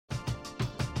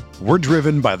We're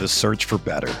driven by the search for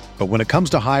better. But when it comes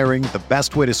to hiring, the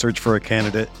best way to search for a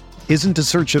candidate isn't to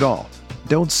search at all.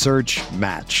 Don't search,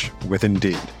 match with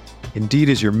Indeed. Indeed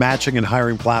is your matching and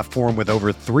hiring platform with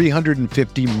over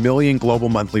 350 million global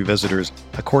monthly visitors,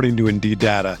 according to Indeed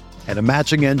data, and a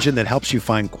matching engine that helps you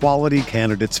find quality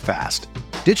candidates fast.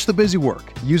 Ditch the busy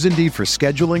work. Use Indeed for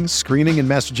scheduling, screening, and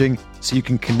messaging so you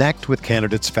can connect with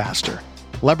candidates faster.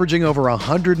 Leveraging over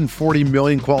 140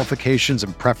 million qualifications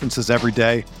and preferences every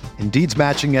day, Indeed's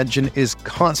matching engine is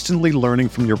constantly learning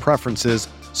from your preferences,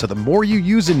 so the more you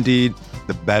use Indeed,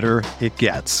 the better it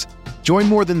gets. Join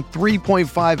more than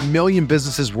 3.5 million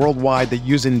businesses worldwide that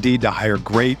use Indeed to hire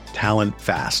great talent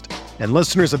fast. And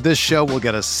listeners of this show will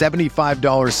get a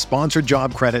 $75 sponsored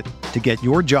job credit to get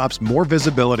your jobs more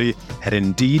visibility at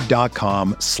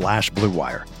Indeed.com/Blue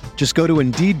Wire. Just go to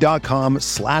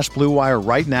Indeed.com/Blue Wire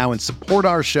right now and support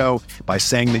our show by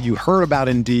saying that you heard about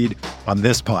Indeed on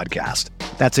this podcast.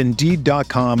 That's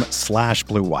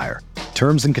Indeed.com/Blue Wire.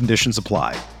 Terms and conditions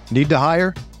apply. Need to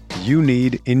hire? You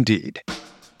need Indeed.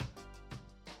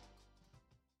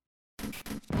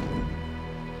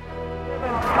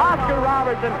 Oscar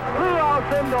Robertson, Lou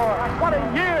Alcindor. What a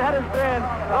year it has been.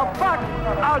 The Bucks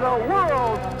are the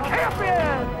world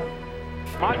champions.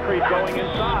 Moncrief going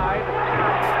inside.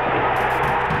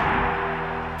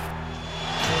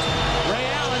 Ray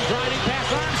Allen driving past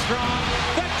Armstrong.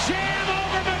 The jam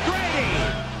over McGrady.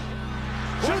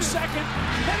 2 seconds.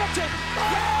 Middleton.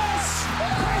 Yes!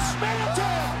 Chris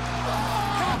Middleton!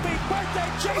 Happy birthday,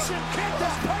 Jason Kidd.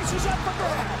 This place is up for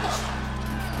grabs.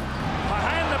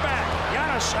 Behind the back.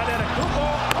 Giannis Antetokounmpo.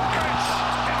 Chris.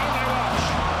 And on they watch.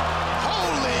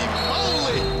 Holy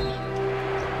moly!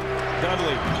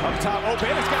 Dudley up top, open.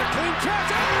 It's got a clean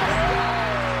catch.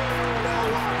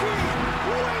 Milwaukee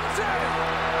wins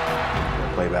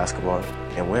it. Play basketball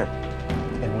and win.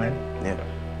 And win? Yeah.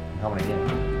 How many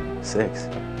games? 6.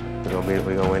 We're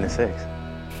gonna win in 6.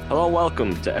 Hello,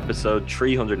 welcome to episode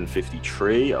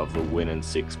 353 of the Win in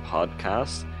 6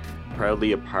 podcast.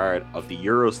 Proudly a part of the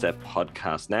Eurostep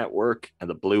Podcast Network and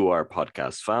the Blue Wire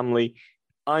Podcast family.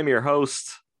 I'm your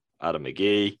host, Adam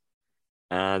McGee,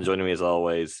 and joining me as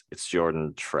always, it's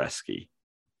Jordan Tresky.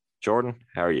 Jordan,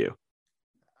 how are you?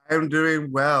 I'm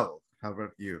doing well. How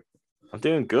about you? I'm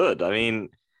doing good. I mean,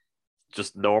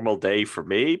 just normal day for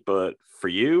me, but for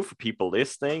you, for people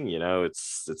listening, you know,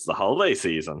 it's the holiday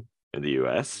season in the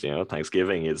US. You know,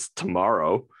 Thanksgiving is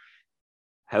tomorrow.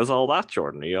 How's all that,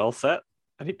 Jordan? Are you all set?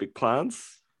 Any big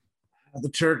plans? The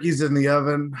turkey's in the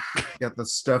oven. Got the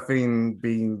stuffing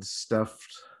being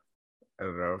stuffed. I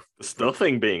don't know. The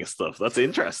stuffing being stuffed. That's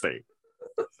interesting.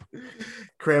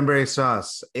 Cranberry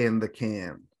sauce in the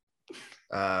can.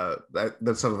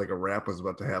 That sounded like a rap was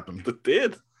about to happen. It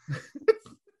did.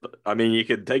 I mean, you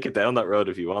could take it down that road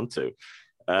if you want to.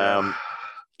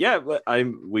 Yeah, but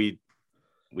we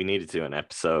needed to do an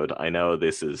episode. I know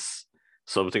this is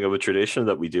something of a tradition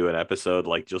that we do an episode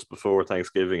like just before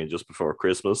Thanksgiving and just before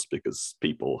Christmas, because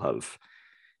people have,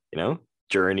 you know,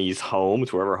 journeys home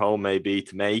to wherever home may be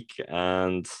to make,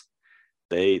 and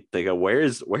they go,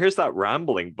 where's that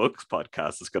Rambling Books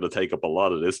podcast that's going to take up a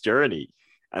lot of this journey?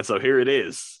 And so here it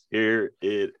is.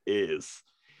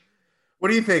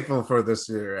 What are you thankful for this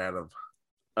year, Adam?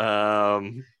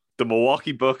 The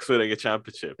Milwaukee Bucks winning a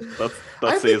championship.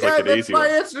 That seems like an easy one.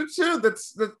 That's my answer too.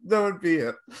 That would be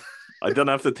it. I don't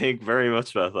have to think very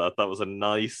much about that. That was a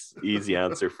nice, easy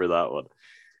answer for that one.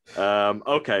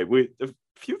 Okay, a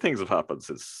few things have happened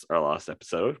since our last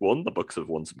episode. One, the Bucks have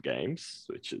won some games,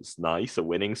 which is nice. A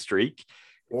winning streak.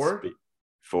 4?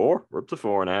 4. We're up to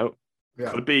 4 now.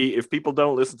 Yeah. Could be, if people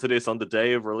don't listen to this on the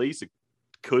day of release, it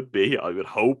could be. I would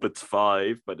hope it's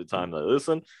 5 by the time they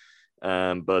listen.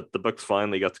 But the Bucks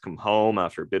finally got to come home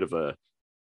after a bit of a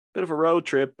road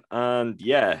trip, and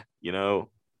yeah, you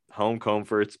know, home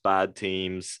comforts, bad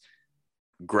teams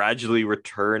gradually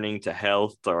returning to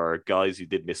health, or guys who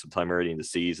did miss some time early in the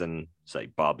season, say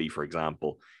Bobby, for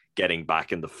example, getting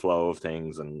back in the flow of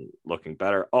things and looking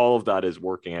better. All of that is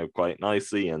working out quite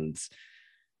nicely, and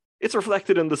it's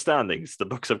reflected in the standings. The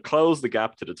Bucks have closed the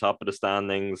gap to the top of the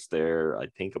standings. They're, I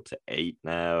think, up to 8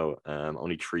 now,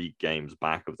 only 3 games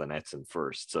back of the Nets in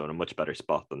first, so in a much better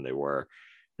spot than they were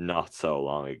not so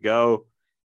long ago.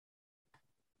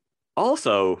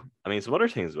 Also, I mean, some other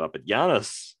things about, but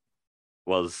Giannis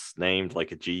was named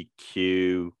like a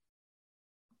GQ.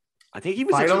 I think he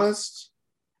was finalist.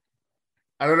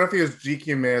 I don't know if he was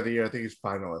GQ Man of the Year. I think he's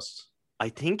finalist. I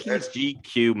think he's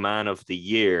GQ Man of the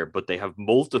Year, but they have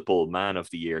multiple Man of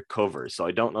the Year covers, so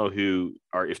I don't know who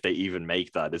or if they even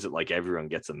make that. Is it like everyone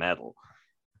gets a medal?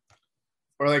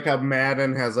 Or like how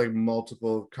Madden has like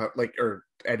multiple, like, or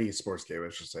any sports game, I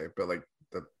should say, but like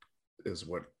the is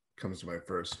what comes to my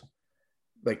first.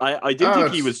 Like I did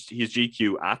think he's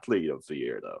GQ athlete of the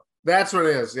year though. That's what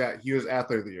it is. Yeah, he was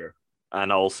athlete of the year.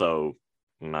 And also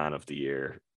man of the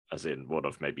year, as in one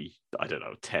of maybe, I don't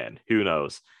know, 10. Who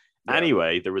knows? Yeah.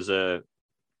 Anyway, there was a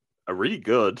really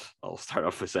good, I'll start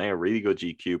off with saying, a really good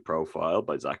GQ profile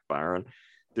by Zach Barron.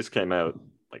 This came out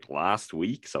like last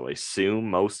week, so I assume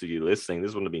most of you listening,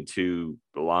 this wouldn't have been too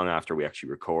long after we actually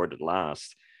recorded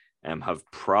last, have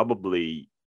probably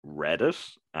read it.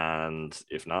 And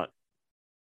if not,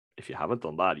 if you haven't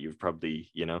done that, you've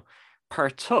probably,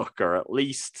 partook, or at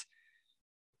least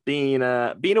being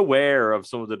aware of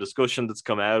some of the discussion that's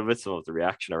come out of it, some of the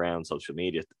reaction around social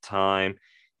media at the time.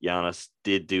 Giannis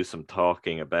did do some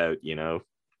talking about,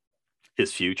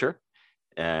 his future,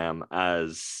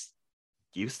 as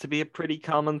used to be a pretty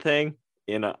common thing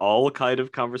in all kind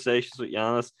of conversations with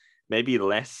Giannis. Maybe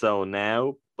less so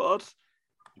now, but there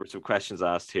were some questions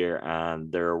asked here,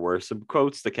 and there were some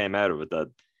quotes that came out of it that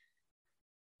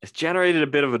it's generated a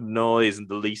bit of a noise in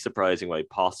the least surprising way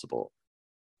possible.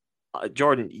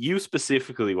 Jordan, you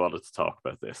specifically wanted to talk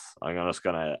about this. I'm just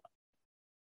going to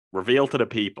reveal to the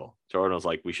people. Jordan was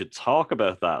like, we should talk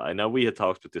about that. I know we had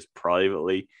talked about this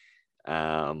privately.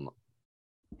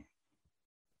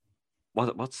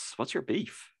 What's your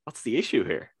beef? What's the issue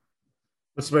here?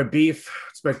 What's my beef?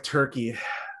 It's my turkey.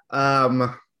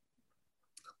 Appropriate.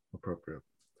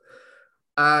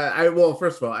 Well,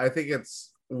 first of all, I think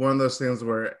it's one of those things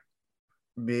where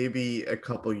maybe a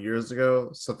couple years ago,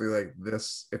 something like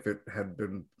this, if it had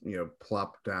been,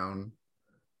 plopped down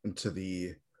into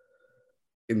the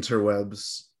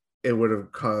interwebs, it would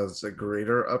have caused a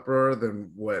greater uproar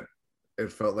than what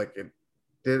it felt like it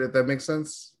did, if that makes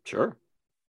sense. Sure.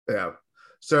 Yeah.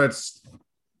 So it's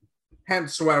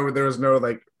hence why there was no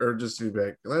like urgency to be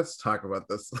like, let's talk about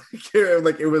this.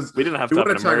 Like it was, we didn't have to have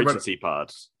an emergency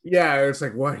pod. Yeah, it's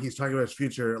like, what he's talking about his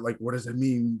future, like what does it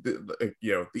mean? The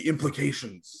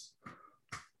implications.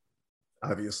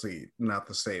 Obviously not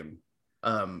the same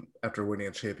after winning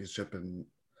a championship and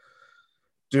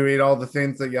doing all the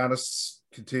things that Giannis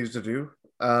continues to do.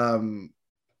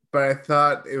 But I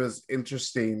thought it was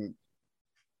interesting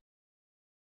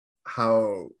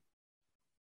how,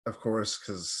 of course,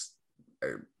 because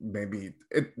maybe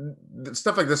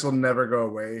stuff like this will never go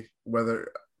away,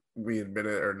 whether we admit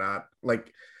it or not.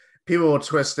 Like people will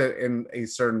twist it in a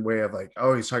certain way of like,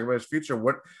 oh, he's talking about his future.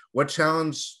 What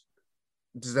challenge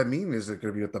does that mean? Is it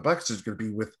going to be with the Bucks? Is it going to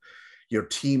be with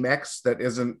Team X that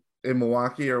isn't in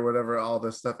Milwaukee or whatever? All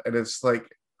this stuff, and it's like,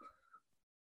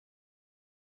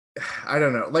 I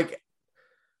don't know. Like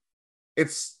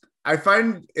I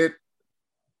find it,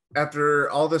 after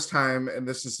all this time, and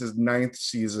this is his 9th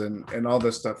season and all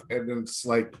this stuff, and it's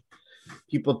like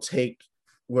people take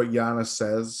what Giannis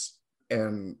says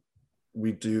and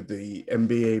we do the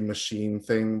NBA machine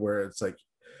thing where it's like,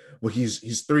 well,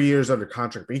 he's 3 years under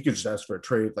contract, but he could just ask for a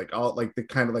trade, like all like the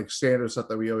kind of like standard stuff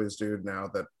that we always do now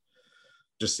that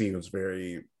just seems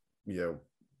very, the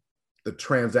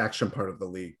transaction part of the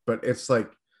league. But it's like,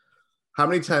 how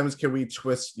many times can we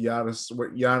twist Giannis,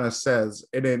 what Giannis says,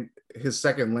 and in his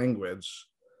second language,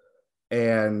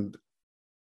 and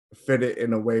fit it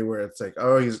in a way where it's like,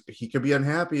 oh, he could be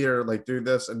unhappy, or like do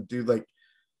this and do like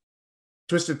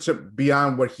twist it to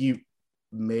beyond what he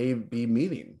may be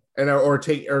meaning, and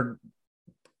or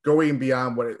going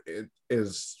beyond what it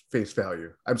is face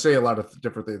value. I'm saying a lot of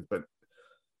different things, but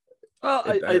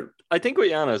I think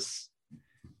with Giannis,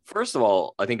 first of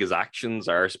all, I think his actions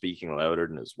are speaking louder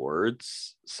than his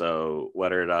words. So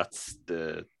whether that's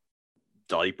the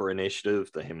diaper initiative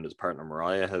that him and his partner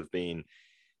Mariah have been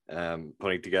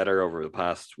putting together over the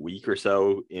past week or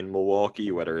so in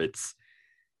Milwaukee, whether it's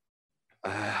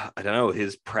I don't know,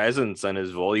 his presence and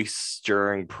his voice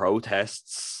during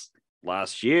protests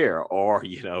last year, or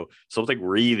something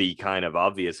really kind of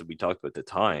obvious that we talked about at the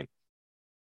time.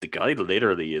 The guy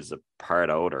literally is a part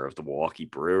owner of the Milwaukee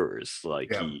Brewers.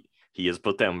 Like he has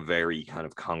put down very kind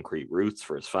of concrete roots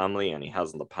for his family, and he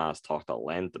has in the past talked at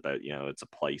length about, it's a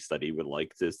place that he would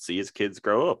like to see his kids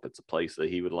grow up. It's a place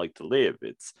that he would like to live.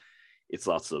 It's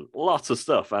lots of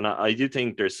stuff. And I do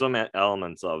think there's some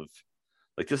elements of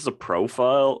like, this is a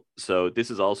profile. So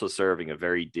this is also serving a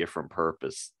very different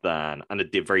purpose and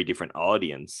a very different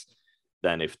audience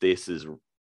than if this is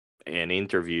an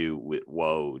interview with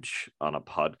Woj on a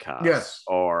podcast. Yes.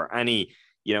 Or any,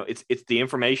 it's the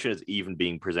information is even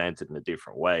being presented in a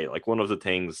different way. Like one of the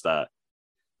things that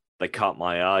caught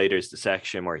my eye, there's the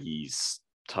section where he's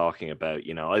talking about,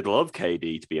 I'd love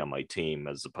KD to be on my team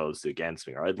as opposed to against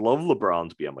me, or I'd love LeBron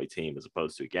to be on my team as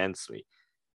opposed to against me.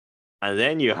 And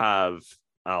then you have,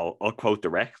 I'll quote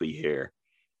directly here,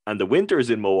 And the winters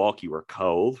in Milwaukee were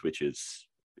cold, which is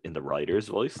in the writer's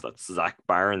voice. That's Zach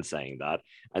Barron saying that.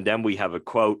 And then we have a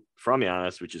quote from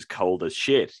Giannis, which is cold as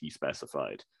shit, he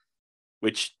specified.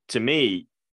 Which, to me,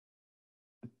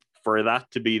 for that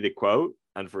to be the quote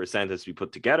and for a sentence to be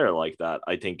put together like that,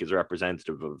 I think is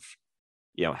representative of,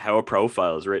 you know, how a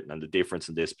profile is written and the difference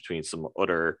in this between some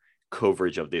other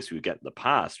coverage of this we get in the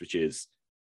past, which is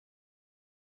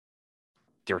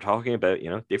they were talking about, you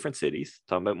know, different cities,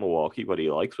 talking about Milwaukee, what he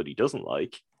likes, what he doesn't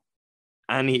like.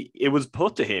 And it was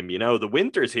put to him, you know, the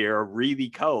winters here are really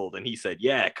cold. And he said,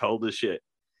 yeah, cold as shit.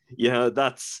 You know,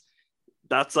 that's,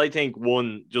 I think,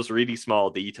 one just really small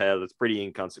detail that's pretty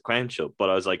inconsequential. But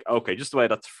I was like, okay, just the way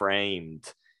that's framed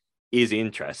is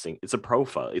interesting. It's a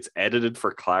profile. It's edited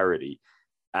for clarity.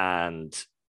 And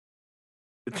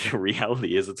the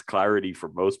reality is it's clarity for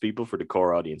most people, for the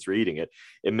core audience reading it.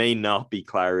 It may not be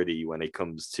clarity when it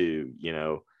comes to, you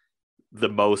know, the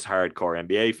most hardcore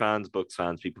NBA fans, Bucks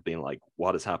fans, people being like,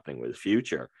 what is happening with the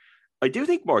future? I do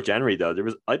think more generally, though,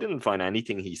 I didn't find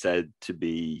anything he said to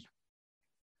be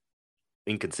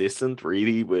inconsistent,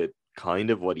 really, with kind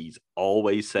of what he's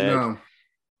always said. No.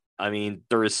 I mean,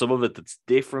 there is some of it that's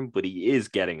different, but he is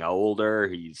getting older.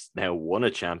 He's now won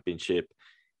a championship.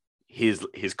 His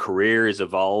career is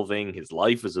evolving. His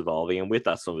life is evolving. And with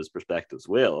that, some of his perspectives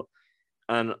will.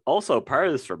 And also part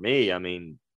of this for me, I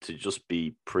mean, to just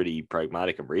be pretty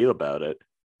pragmatic and real about it,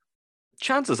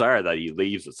 chances are that he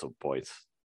leaves at some point.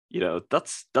 You know,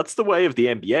 that's the way of the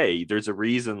NBA. There's a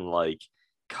reason like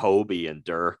Kobe and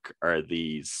Dirk are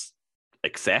these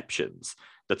exceptions,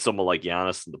 that someone like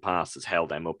Giannis in the past has held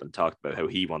them up and talked about how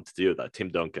he wants to do that. Tim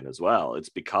Duncan as well. It's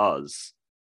because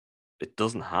it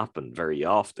doesn't happen very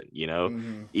often, you know.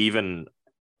 Mm-hmm. Even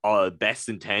best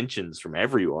intentions from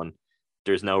everyone,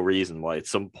 there's no reason why at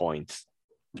some point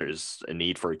there's a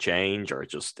need for a change or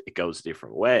it goes a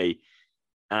different way.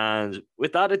 And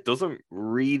with that, it doesn't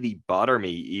really bother me,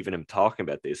 even him talking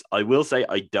about this. I will say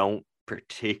I don't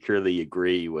particularly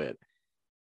agree with,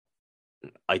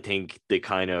 I think, the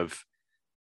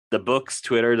Bucks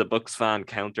Twitter, the Bucks fan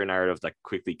counter narrative that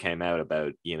quickly came out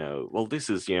about, you know, well, this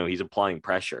is, you know, he's applying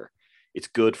pressure. It's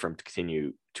good for him to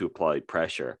continue to apply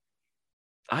pressure.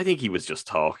 I think he was just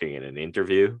talking in an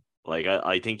interview. Like,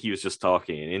 I think he was just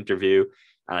talking in an interview.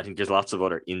 And I think there's lots of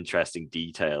other interesting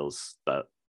details that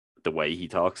the way he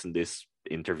talks in this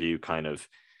interview kind of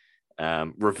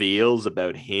reveals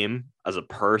about him as a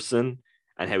person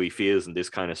and how he feels in this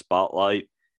kind of spotlight,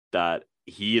 that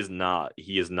he is not,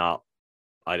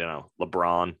 I don't know,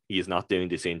 LeBron. He is not doing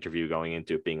this interview going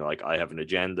into it being like, I have an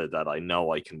agenda that I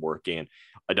know I can work in.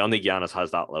 I don't think Giannis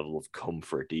has that level of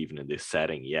comfort even in this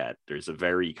setting yet. There's a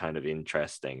very kind of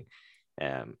interesting,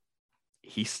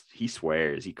 he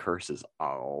swears, he curses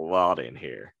a lot in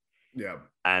here. Yeah.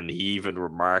 And he even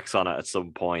remarks on it at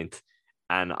some point.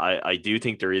 And I do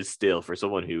think there is still, for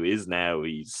someone who is now,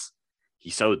 he's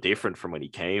so different from when he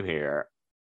came here.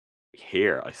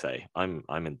 Here, I say, I'm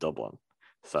in Dublin.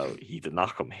 So he did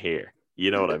not come here.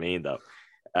 You know what I mean,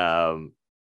 though?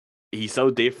 He's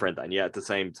so different. And yet at the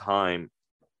same time,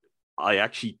 I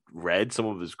actually read some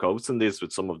of his quotes in this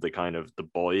with some of the kind of the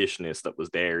boyishness that was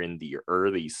there in the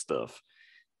early stuff,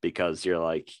 because you're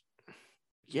like,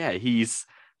 yeah, he's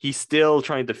still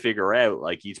trying to figure out,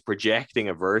 like, he's projecting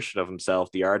a version of himself.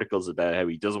 The articles about how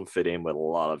he doesn't fit in with a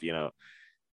lot of, you know,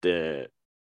 the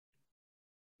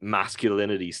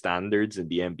masculinity standards in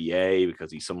the NBA,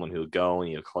 because he's someone who'll go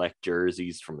and he'll collect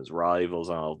jerseys from his rivals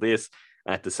and all this.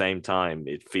 And at the same time,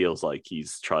 it feels like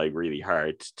he's trying really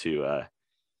hard to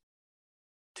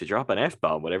drop an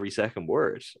F-bomb with every second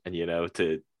word, and, you know,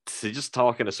 to just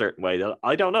talk in a certain way that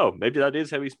I don't know. Maybe that is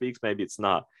how he speaks. Maybe it's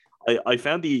not. I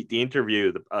found the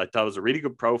interview, I thought it was a really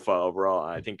good profile overall.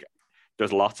 And I think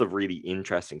there's lots of really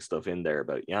interesting stuff in there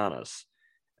about Giannis.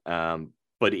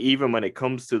 But even when it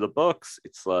comes to the Bucks,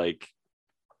 it's like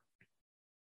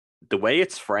the way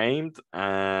it's framed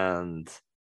and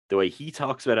the way he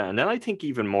talks about it. And then I think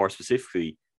even more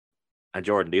specifically, and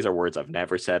Jordan, these are words I've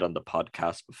never said on the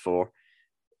podcast before,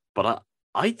 but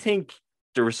I think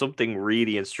there was something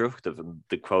really instructive in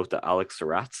the quote that Alex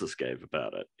Saratzis gave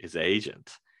about it, his agent,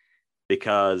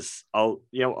 because I'll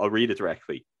read it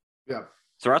directly. Yeah.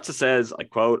 Saratzis says, I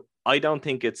quote, "I don't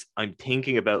think I'm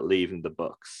thinking about leaving the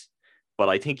Bucks, but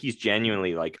I think he's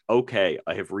genuinely like, okay,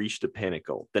 I have reached the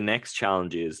pinnacle. The next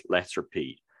challenge is let's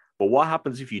repeat. But what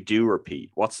happens if you do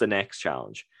repeat? What's the next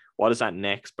challenge? What is that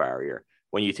next barrier?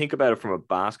 When you think about it from a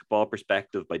basketball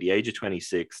perspective, by the age of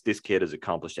 26, this kid has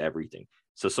accomplished everything.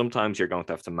 So sometimes you're going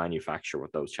to have to manufacture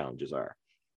what those challenges are."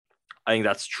 I think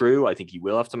that's true. I think he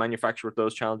will have to manufacture what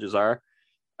those challenges are.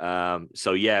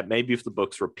 So yeah, maybe if the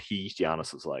Bucks repeat,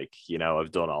 Giannis is like,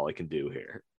 I've done all I can do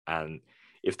here. And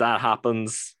if that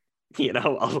happens,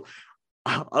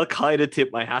 I'll kind of tip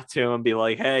my hat to him and be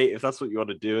like, hey, if that's what you want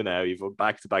to do now, you've won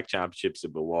back-to-back championships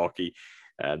in Milwaukee.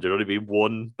 There'd only been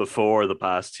one before the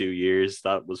past 2 years.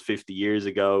 That was 50 years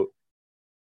ago.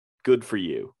 Good for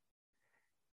you.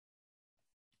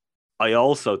 I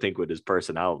also think with his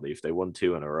personality, if they won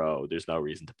 2 in a row, there's no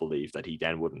reason to believe that he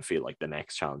then wouldn't feel like the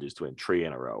next challenge is to win 3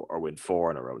 in a row or win 4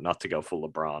 in a row, not to go full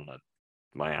LeBron at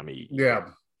Miami. Yeah.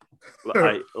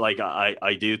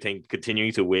 I do think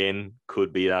continuing to win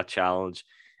could be that challenge.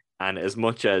 And as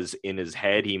much as in his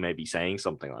head he may be saying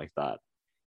something like that,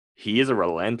 he is a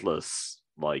relentless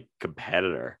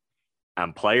competitor,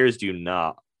 and players do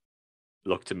not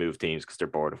look to move teams because they're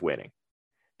bored of winning.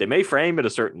 They may frame it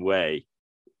a certain way.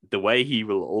 The way he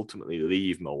will ultimately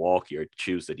leave Milwaukee or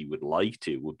choose that he would like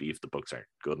to would be if the Bucks aren't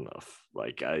good enough.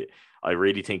 I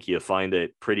really think he'll find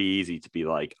it pretty easy to be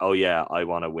like, oh yeah, I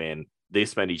want to win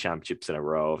this many championships in a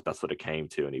row, if that's what it came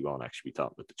to, and he won't actually be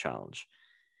thought with the challenge.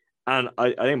 And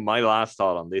I think my last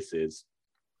thought on this is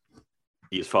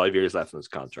he has 5 years left in his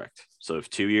contract. So if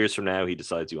 2 years from now he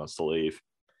decides he wants to leave,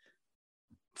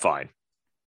 fine.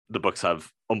 The Bucks have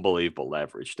unbelievable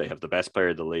leverage. They have the best player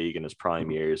of the league in his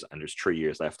prime years, and there's 3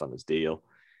 years left on his deal.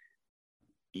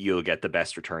 You'll get the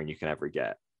best return you can ever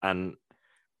get. And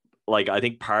I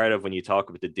think part of when you talk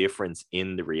about the difference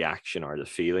in the reaction or the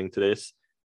feeling to this,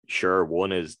 sure,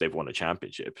 one is they've won a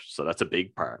championship. So that's a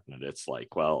big part. And it's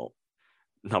like, well,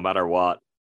 no matter what,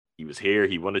 he was here,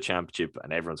 he won a championship,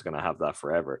 and everyone's going to have that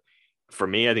forever. For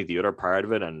me, I think the other part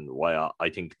of it, and why I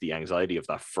think the anxiety of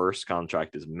that first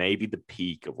contract is maybe the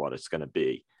peak of what it's going to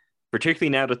be, particularly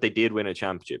now that they did win a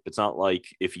championship. It's not like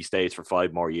if he stays for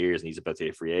 5 more years and he's about to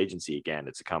hit free agency again,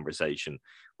 it's a conversation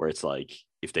where it's like,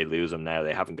 if they lose him now,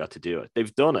 they haven't got to do it.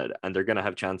 They've done it, and they're going to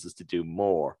have chances to do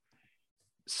more.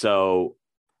 So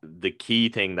the key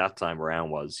thing that time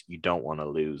around was you don't want to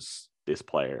lose this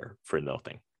player for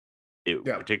nothing.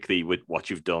 Particularly with what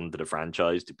you've done to the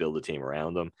franchise to build a team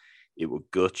around them. It would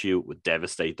gut you, it would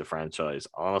devastate the franchise.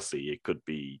 Honestly, it could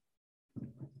be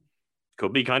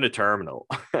kind of terminal.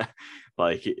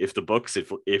 If the Bucks,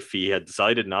 if he had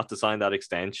decided not to sign that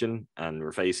extension and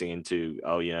we're facing into,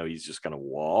 he's just going to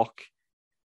walk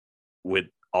with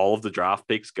all of the draft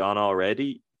picks gone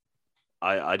already,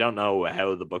 I don't know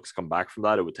how the Bucks come back from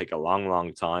that. It would take a long,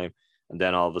 long time. And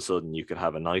then all of a sudden you could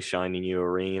have a nice, shiny new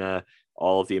arena,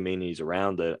 all of the amenities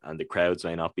around it, and the crowds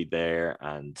may not be there.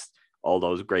 And all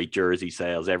those great jersey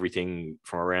sales, everything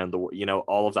from around the world,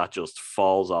 all of that just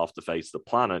falls off the face of the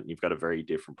planet. And you've got a very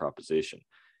different proposition.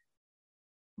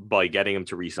 By getting him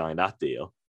to re-sign that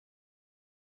deal,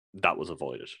 that was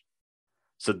avoided.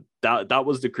 So that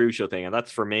was the crucial thing. And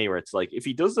that's for me where it's like, if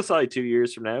he does decide 2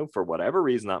 years from now, for whatever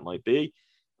reason that might be,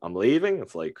 I'm leaving.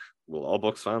 It's like, will all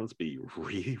Bucks fans be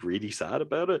really, really sad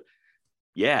about it?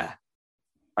 Yeah.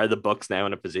 Are the Bucks now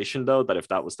in a position, though, that if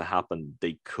that was to happen,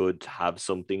 they could have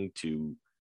something to,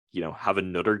 have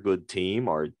another good team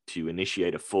or to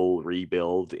initiate a full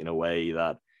rebuild in a way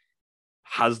that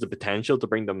has the potential to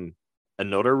bring them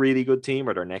another really good team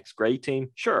or their next great team?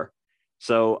 Sure.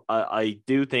 So I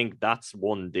do think that's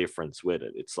one difference with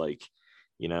it. It's like,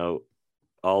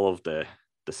 all of the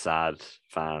sad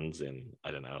fans in,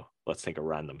 I don't know, let's think of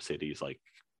random cities like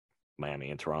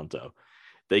Miami and Toronto.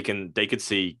 They could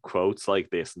see quotes like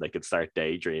this and they could start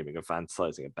daydreaming and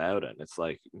fantasizing about it. And it's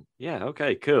like, yeah,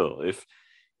 okay, cool. If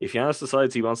Giannis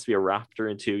decides he wants to be a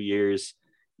Raptor in 2 years,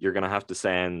 you're going to have to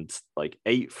send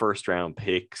 8 first-round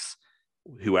picks,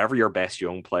 whoever your best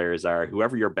young players are,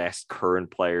 whoever your best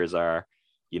current players are.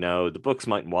 The Bucks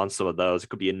might want some of those. It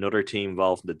could be another team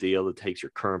involved in the deal that takes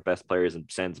your current best players and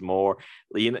sends more.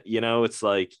 It's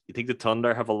like, you think the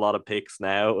Thunder have a lot of picks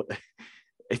now?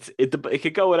 It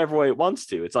could go whatever way it wants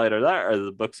to. It's either that or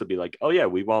the Bucks would be like, oh yeah,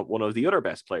 we want one of the other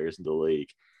best players in the league.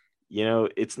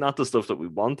 It's not the stuff that we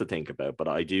want to think about, but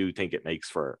I do think it makes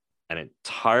for an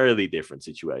entirely different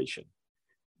situation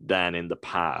than in the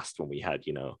past when we had,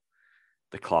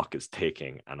 the clock is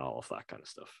ticking and all of that kind of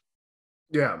stuff.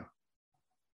 Yeah.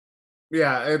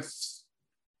 Yeah,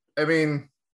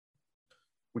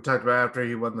 we talked about after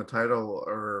he won the title,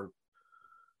 or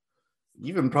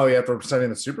even probably after signing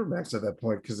the Supermax at that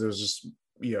point, because it was just,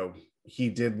 he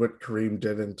did what Kareem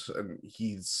didn't, and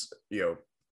he's,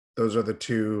 those are the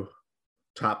 2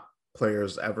 top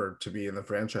players ever to be in the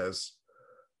franchise.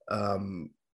 And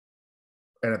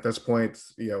at this point,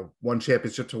 one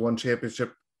championship to one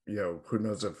championship, who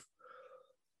knows if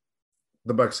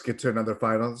the Bucks get to another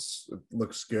finals. It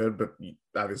looks good, but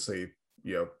obviously,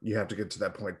 you have to get to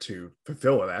that point to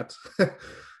fulfill that.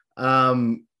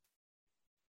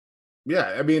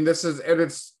 Yeah, I mean, this is, and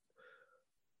it's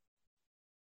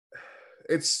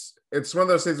one of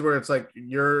those things where it's like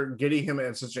you're getting him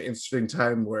at such an interesting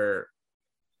time where,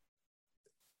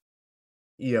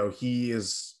 you know,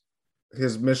 his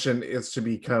mission is to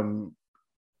become,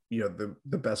 you know,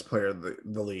 the best player of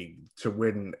the league, to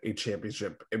win a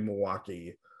championship in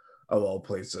Milwaukee of all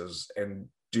places, and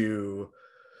do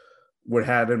what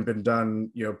hadn't been done,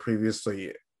 you know,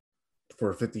 previously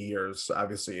for 50 years,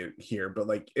 obviously here, but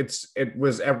like it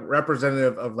was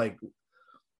representative of like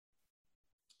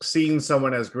seeing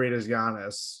someone as great as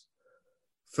Giannis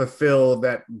fulfill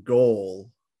that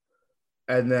goal.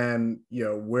 And then, you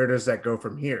know, where does that go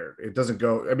from here? It doesn't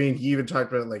go. I mean, he even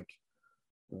talked about it like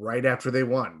right after they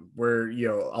won, where, you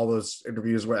know, all those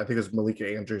interviews where I think it was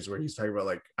Malika Andrews, where he's talking about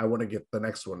like, I want to get the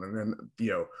next one. And then,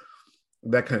 you know,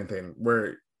 that kind of thing,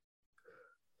 where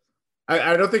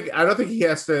I don't think he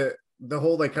has to, the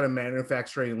whole like kind of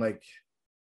manufacturing like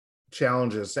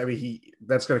challenges. I mean,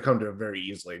 that's going to come to him very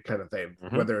easily, kind of thing,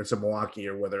 whether it's in Milwaukee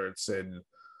or whether it's in,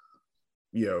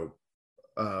 you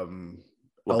know,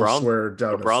 elsewhere.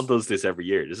 LeBron does this every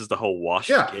year. This is the whole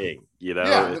wash king, you know.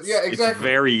 Yeah, exactly. It's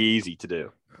very easy to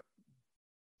do.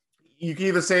 You can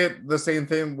even say the same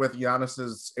thing with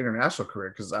Giannis's international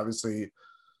career, because obviously,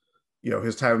 you know,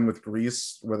 his time with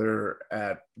Greece, whether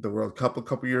at the World Cup a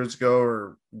couple years ago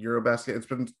or Eurobasket, it's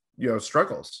been, you know,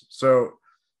 struggles. So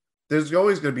there's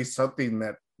always going to be something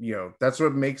that, you know, that's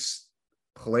what makes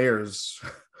players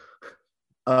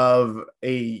of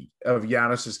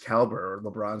Giannis's caliber or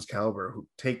LeBron's caliber who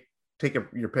take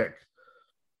your pick.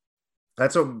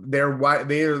 That's what they're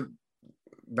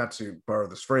not to borrow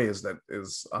this phrase that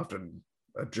is often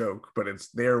a joke, but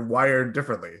they're wired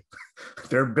differently.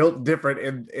 They're built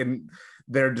different in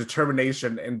their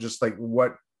determination and just like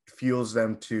what fuels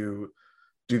them to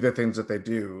do the things that they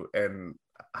do and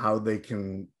how they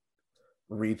can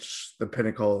reach the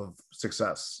pinnacle of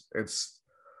success. It's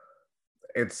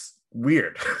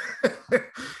weird.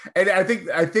 And I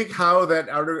think how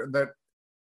that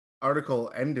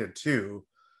article ended too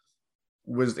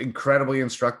was incredibly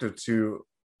instructive to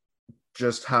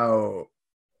just how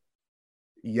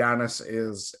Giannis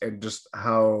is, and just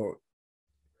how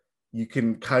you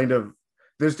can kind of,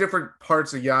 there's different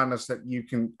parts of Giannis that you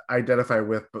can identify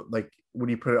with, but like when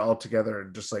you put it all together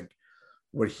and just like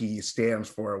what he stands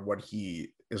for, what he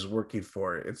is working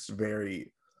for, it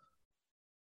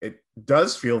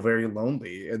does feel very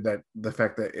lonely. And that the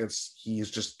fact that he's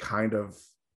just kind of,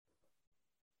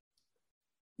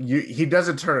 he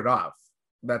doesn't turn it off.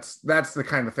 That's the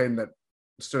kind of thing that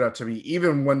stood out to me,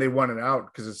 even when they won it out,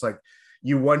 because it's like,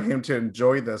 you want him to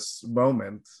enjoy this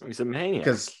moment. He's a maniac.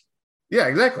 Yeah,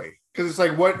 exactly. Because it's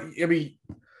like, we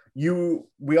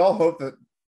all hope that,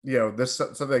 you know,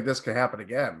 something like this can happen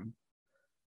again,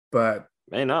 but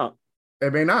it may not.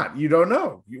 You don't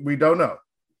know. We don't know.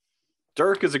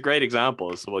 Dirk is a great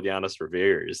example of someone Giannis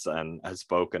reveres and has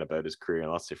spoken about his career in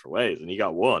lots of different ways, and he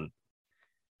got one.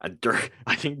 And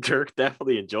I think Dirk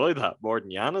definitely enjoyed that more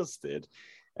than Giannis did,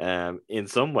 in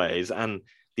some ways. And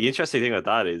the interesting thing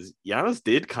about that is Giannis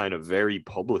did kind of very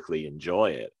publicly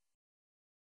enjoy it,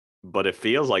 but it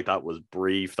feels like that was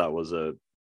brief.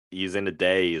 He's in a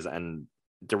daze, and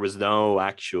there was no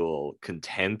actual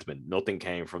contentment. Nothing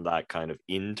came from that kind of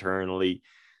internally.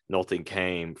 Nothing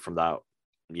came from that,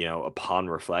 you know, upon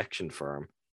reflection for him.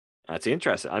 That's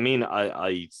interesting. I mean,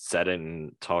 I said it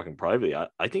in talking privately.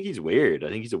 I think he's weird. I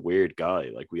think he's a weird guy.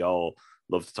 Like, we all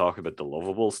love to talk about the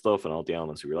lovable stuff and all the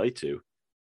elements we relate to.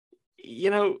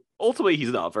 You know, ultimately, he's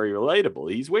not very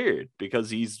relatable. He's weird because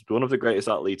he's one of the greatest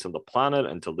athletes on the planet,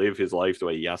 and to live his life the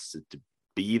way he has to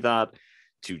be that,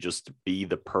 to just be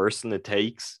the person it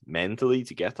takes mentally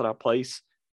to get to that place,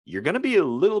 you're going to be a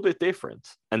little bit different.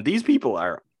 And these people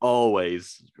are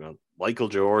always, you know, Michael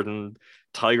Jordan,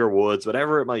 Tiger Woods,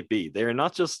 whatever it might be. They're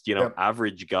not just, you know,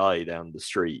 average guy down the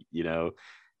street, you know.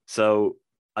 So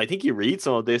I think you read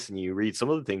some of this and you read some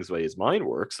of the things the way his mind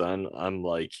works, and I'm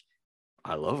like,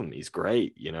 I love him. He's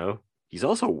great, you know. He's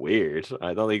also weird.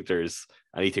 I don't think there's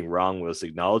anything wrong with us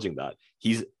acknowledging that.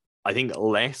 He's, I think,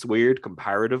 less weird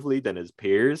comparatively than his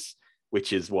peers,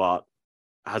 which is what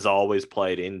has always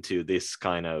played into this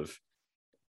kind of,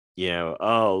 you know,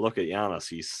 oh, look at Giannis.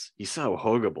 He's so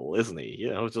huggable, isn't he? You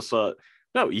know, just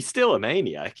no, he's still a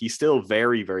maniac. He's still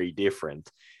very, very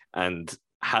different, and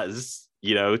has,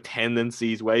 you know,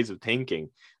 tendencies, ways of thinking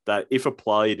that if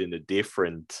applied in a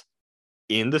different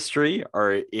industry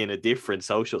or in a different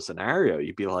social scenario,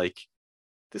 you'd be like,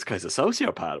 this guy's a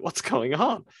sociopath. What's going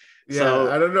on? Yeah,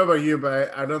 so, I don't know about you,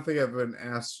 but I don't think I've been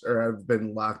asked or I've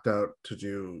been locked out to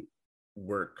do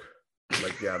work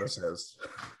like Giannis has.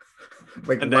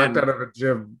 like And locked then- out of a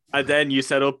gym. And then you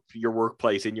set up your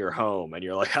workplace in your home and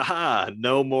you're like, haha,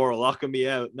 no more locking me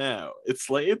out now. It's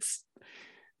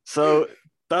so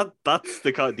that's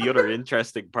the other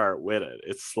interesting part with it.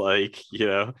 It's like,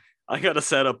 I gotta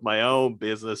set up my own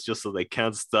business just so they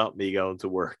can't stop me going to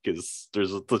work, because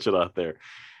there's a touch of that there.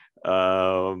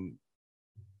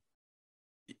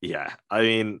 Yeah, I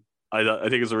mean, I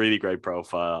think it's a really great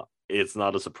profile. It's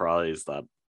not a surprise that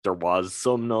there was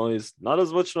some noise, not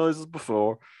as much noise as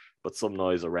before, but some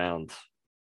noise around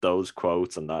those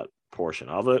quotes and that portion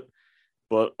of it.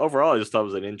 But overall, I just thought it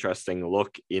was an interesting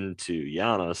look into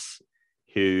Giannis,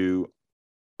 who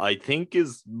I think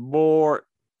is more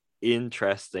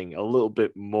interesting, a little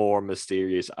bit more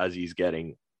mysterious as he's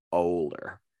getting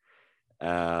older.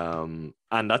 And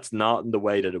that's not in the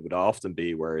way that it would often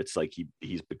be, where it's like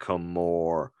he's become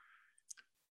more,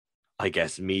 I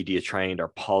guess, media trained or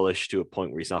polished to a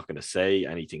point where he's not going to say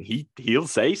anything. He'll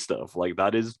say stuff like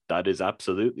that is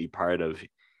absolutely part of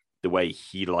the way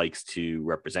he likes to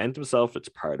represent himself. It's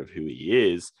part of who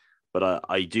he is. But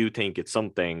I do think it's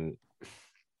something.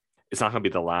 It's not going to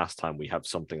be the last time we have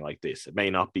something like this. It may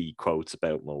not be quotes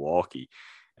about Milwaukee,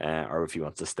 or if he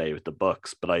wants to stay with the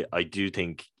Bucks, but I do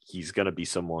think he's going to be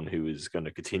someone who is going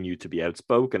to continue to be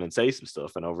outspoken and say some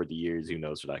stuff. And over the years, who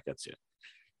knows where that gets you.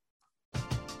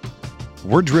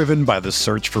 We're driven by the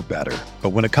search for better. But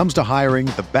when it comes to hiring,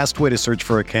 the best way to search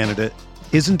for a candidate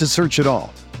isn't to search at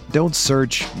all. Don't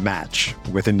search, match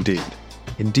with Indeed.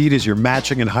 Indeed is your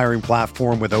matching and hiring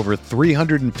platform with over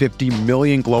 350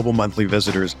 million global monthly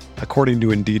visitors, according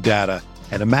to Indeed data,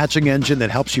 and a matching engine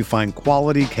that helps you find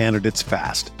quality candidates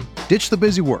fast. Ditch the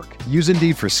busy work. Use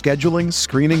Indeed for scheduling,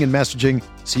 screening, and messaging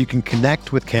so you can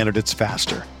connect with candidates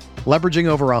faster. Leveraging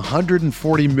over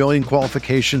 140 million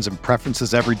qualifications and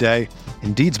preferences every day,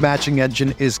 Indeed's matching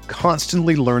engine is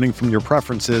constantly learning from your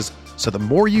preferences, so the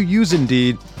more you use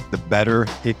Indeed, the better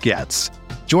it gets.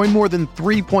 Join more than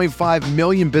 3.5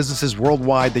 million businesses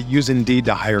worldwide that use Indeed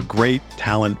to hire great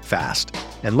talent fast.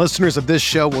 And listeners of this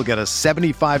show will get a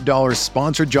 $75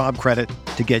 sponsored job credit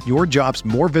to get your jobs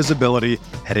more visibility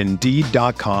at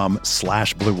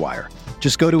Indeed.com/Blue Wire.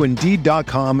 Just go to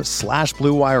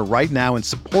Indeed.com/Blue Wire right now and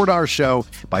support our show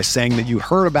by saying that you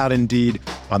heard about Indeed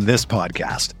on this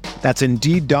podcast. That's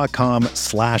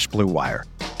Indeed.com/Blue Wire.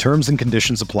 Terms and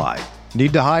conditions apply.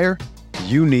 Need to hire?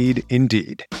 You need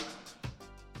Indeed.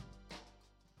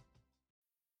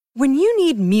 When you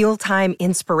need mealtime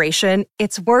inspiration,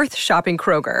 it's worth shopping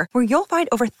Kroger, where you'll find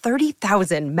over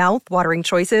 30,000 mouth-watering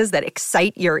choices that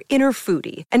excite your inner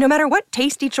foodie. And no matter what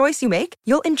tasty choice you make,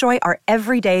 you'll enjoy our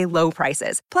everyday low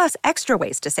prices, plus extra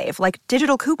ways to save, like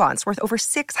digital coupons worth over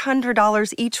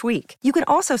 $600 each week. You can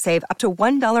also save up to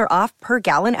 $1 off per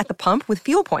gallon at the pump with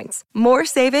fuel points. More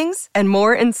savings and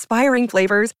more inspiring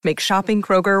flavors make shopping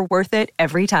Kroger worth it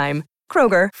every time.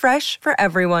 Kroger, fresh for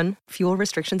everyone. Fuel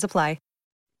restrictions apply.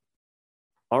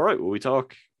 All right, well, we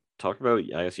talk about,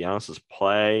 I guess, Giannis's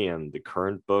play and the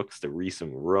current Bucks, the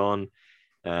recent run.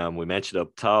 We mentioned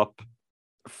up top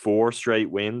 4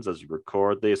 straight wins as we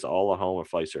record this, all at home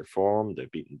at Fiserv Forum. They've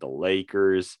beaten the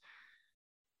Lakers,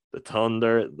 the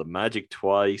Thunder, the Magic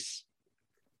twice.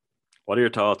 What are your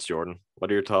thoughts, Jordan?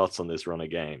 What are your thoughts on this run of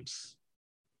games?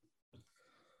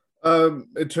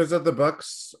 It turns out the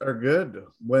Bucks are good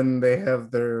when they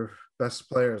have their best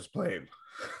players playing.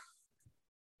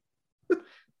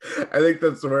 I think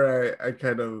that's where I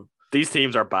kind of. These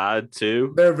teams are bad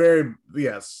too. They're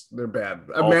they're bad.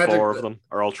 All 4 of them,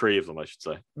 or all 3 of them, I should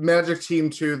say. Magic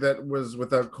team too, that was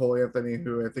without Cole Anthony,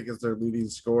 who I think is their leading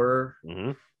scorer.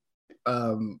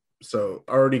 Mm-hmm. So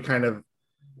already kind of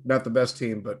not the best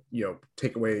team, but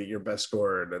take away your best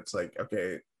scorer, and it's like,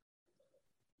 okay.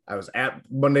 I was at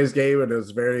Monday's game, and it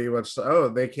was very much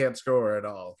they can't score at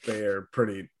all. They are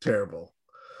pretty terrible.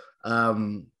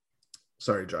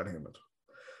 Sorry, John Hammond.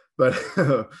 But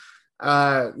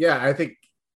I think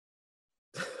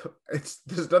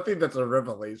there's nothing that's a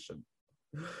revelation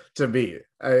to me.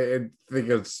 I think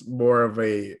it's more of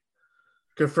a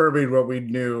confirming what we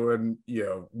knew. And,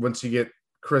 once you get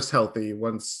Chris healthy,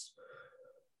 once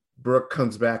Brooke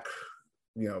comes back,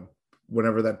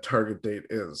 whenever that target date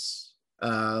is.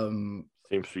 Seems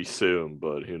to be soon,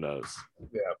 but who knows?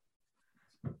 Yeah.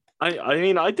 I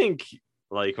mean, I think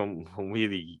like when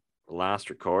we last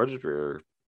recorded, we were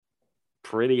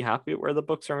pretty happy with where the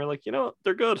Bucks are. We're like,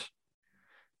 they're good.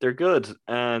 They're good.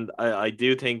 And I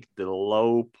do think the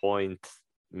low point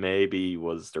maybe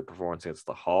was their performance against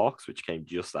the Hawks, which came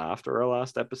just after our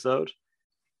last episode.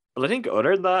 But I think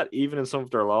other than that, even in some of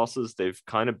their losses, they've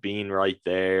kind of been right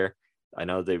there. I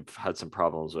know they've had some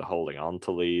problems with holding on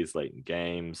to leads late in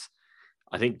games.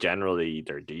 I think generally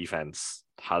their defense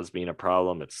has been a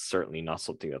problem. It's certainly not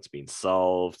something that's been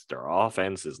solved. Their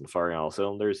offense isn't firing all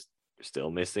cylinders. They're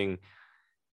still missing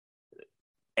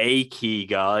a key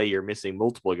guy. You're missing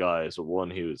multiple guys, but one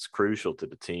who's crucial to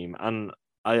the team. And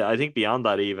I think beyond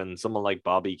that, even someone like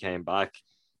Bobby came back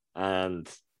and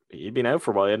he'd been out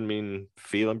for a while. He hadn't been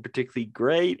feeling particularly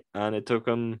great. And it took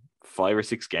him 5 or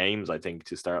 6 games, I think,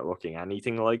 to start looking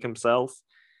anything like himself.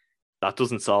 That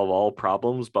doesn't solve all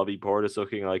problems. Bobby Portis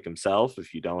looking like himself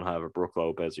if you don't have a Brook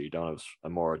Lopez or you don't have a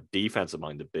more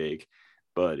defensive-minded big.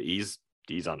 But he's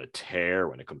on a tear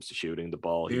when it comes to shooting the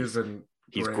ball.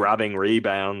 He's grabbing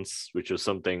rebounds, which is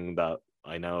something that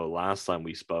I know last time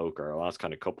we spoke, or last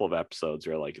kind of couple of episodes,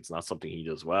 where like it's not something he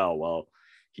does well. Well,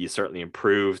 he's certainly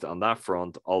improved on that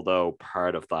front, although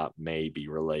part of that may be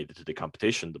related to the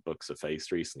competition the Bucks have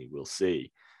faced recently. We'll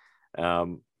see.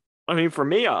 I mean, for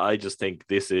me, I just think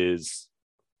this is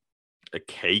a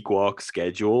cakewalk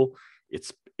schedule.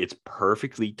 It's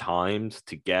perfectly timed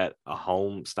to get a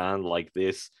home stand like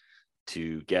this,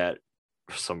 to get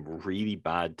some really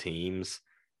bad teams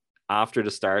after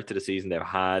the start of the season they've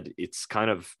had. It's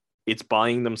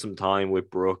buying them some time with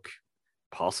Brook,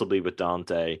 possibly with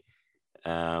Dante.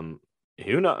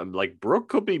 Who knows? Like Brook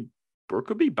could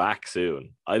be back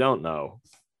soon. I don't know.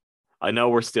 I know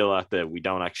we're still at we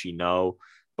don't actually know.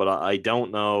 But I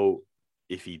don't know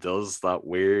if he does that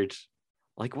weird.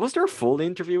 Like, was there a full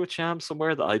interview with Shams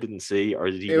somewhere that I didn't see,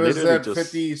 or did he? It was that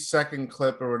 50-second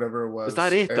clip or whatever it was. Was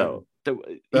that it though?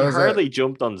 He hardly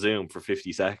jumped on Zoom for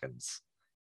 50 seconds.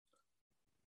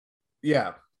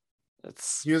 Yeah,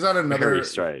 he was on another. Very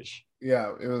strange.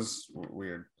 Yeah, it was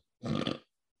weird.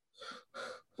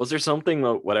 Was there something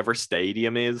whatever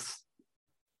stadium is?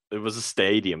 It was a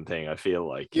stadium thing, I feel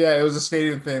like. Yeah, it was a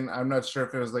stadium thing. I'm not sure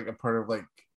if it was like a part of like,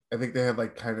 I think they had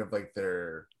like kind of like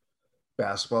their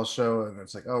basketball show, and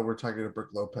it's like, oh, we're talking to Brook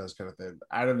Lopez kind of thing.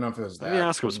 I don't know if it was that. Let me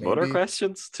ask him some other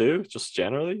questions too, just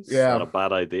generally. It's not a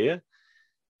bad idea.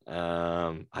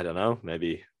 I don't know.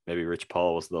 Maybe Rich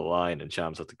Paul was the line and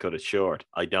Shams had to cut it short.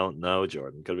 I don't know,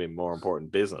 Jordan. Could have been more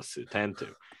important business to attend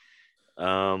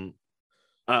to.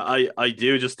 I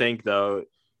do just think though,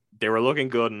 they were looking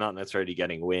good and not necessarily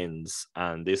getting wins.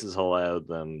 And this has allowed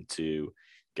them to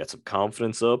get some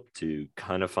confidence up, to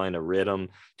kind of find a rhythm,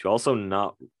 to also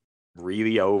not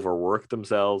really overwork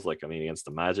themselves. Like, I mean, against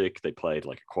the Magic, they played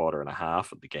like a quarter and a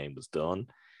half and the game was done.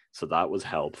 So that was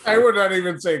helpful. I would not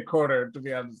even say quarter, to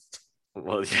be honest.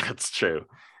 Well, yeah, it's true.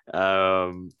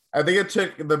 I think it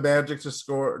took the Magic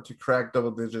to crack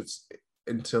double digits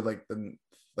until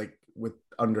with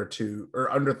under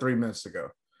 3 minutes to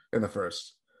go in the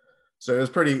first. So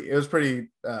it was pretty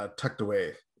tucked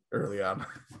away early on.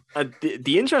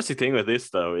 The interesting thing with this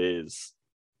though is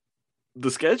the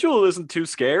schedule isn't too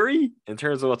scary in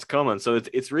terms of what's coming. So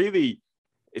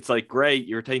it's like, great,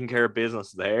 you're taking care of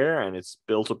business there and it's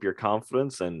built up your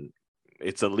confidence and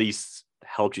it's at least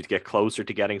helped you to get closer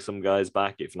to getting some guys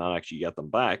back, if not actually get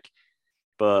them back.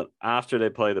 But after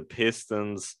they play the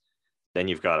Pistons, then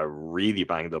you've got a really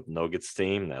banged up Nuggets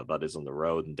team. Now that is on the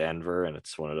road in Denver, and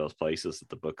it's one of those places that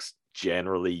the Bucks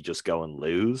generally just go and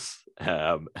lose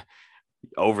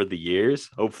over the years.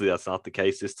 Hopefully that's not the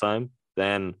case this time.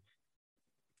 Then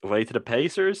away to the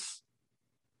Pacers,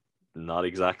 not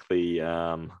exactly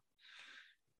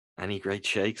any great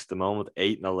shakes at the moment.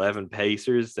 8-11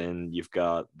 Pacers. Then you've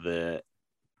got the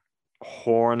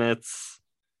Hornets.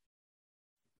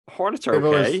 Hornets are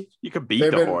okay. You could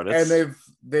beat the Hornets, and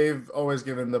they've always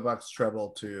given the Bucks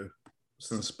trouble too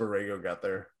since Borrego got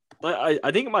there.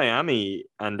 I think Miami,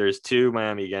 and there's 2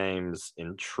 Miami games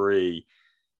in 3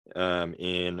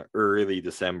 in early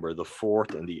December, the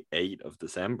 4th and the 8th of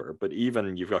December. But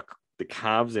even you've got the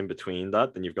Cavs in between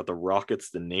that, then you've got the Rockets,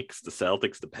 the Knicks, the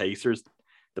Celtics, the Pacers,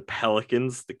 the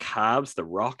Pelicans, the Cavs, the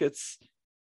Rockets.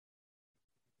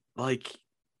 Like,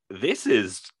 this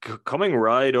is coming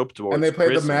right up towards. And they played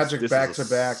Christmas. The Magic back to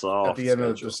back at the end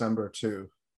schedule. of December too.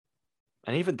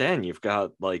 And even then, you've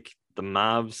got like the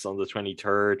Mavs on the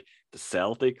 23rd, the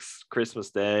Celtics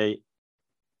Christmas Day.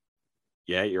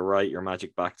 Yeah, you're right. Your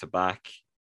Magic back to back.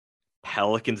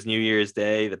 Pelicans New Year's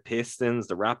Day, the Pistons,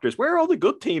 the Raptors. Where are all the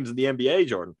good teams in the NBA,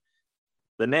 Jordan?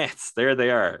 The Nets, there they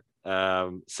are.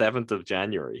 7th of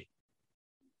January.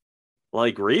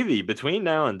 Like, really, between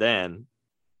now and then,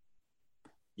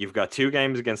 you've got 2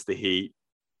 games against the Heat.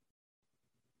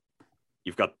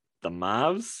 You've got the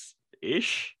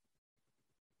Mavs-ish.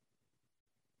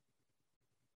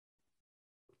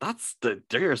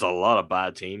 There's a lot of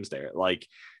bad teams there. Like,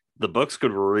 the Bucks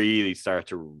could really start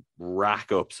to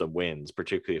rack up some wins,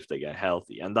 particularly if they get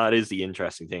healthy. And that is the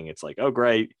interesting thing. It's like, oh,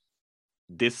 great.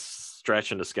 this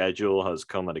stretch in the schedule has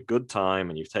come at a good time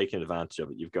and you've taken advantage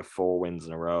of it. You've got 4 wins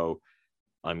in a row.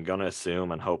 I'm going to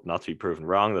assume and hope not to be proven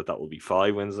wrong that will be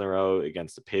 5 wins in a row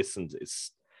against the Pistons.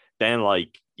 It's then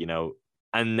like,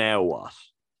 and now what?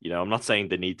 I'm not saying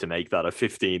they need to make that a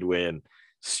 15-win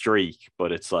streak,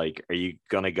 but it's like, are you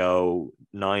going to go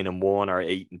 9-1 or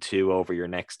 8-2 over your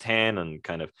next 10 and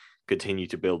kind of continue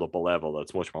to build up a level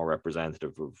that's much more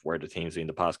representative of where the team's been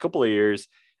the past couple of years,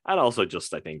 and also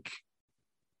just, I think,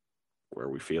 where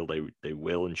we feel they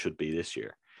will and should be this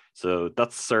year. So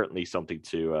that's certainly something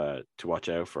to watch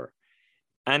out for.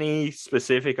 Any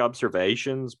specific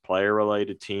observations, player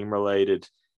related, team related,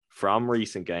 from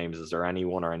recent games? Is there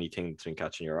anyone or anything that's been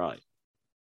catching your eye?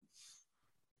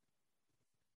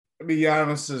 I mean,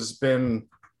 Giannis has been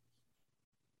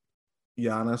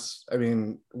Giannis. I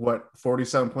mean,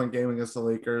 47-point game against the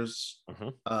Lakers.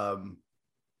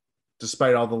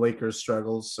 Despite all the Lakers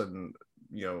struggles, and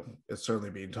it's certainly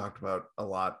being talked about a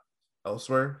lot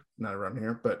elsewhere, not around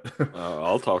here, but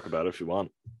I'll talk about it if you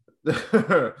want.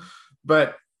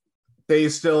 But they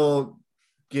still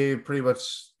gave pretty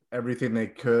much everything they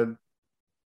could,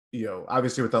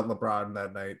 obviously without LeBron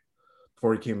that night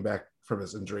before he came back from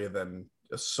his injury and then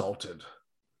assaulted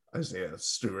Isaiah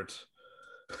Stewart.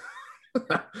 He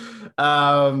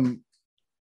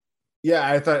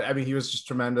was just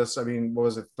tremendous. I mean, what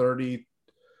was it, 30,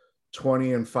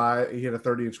 20 and 5? He had a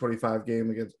 30 and 25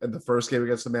 game in the first game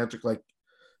against the Magic. Like,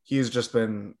 he's just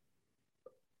been,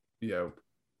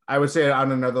 I would say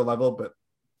on another level, but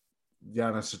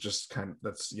Giannis is just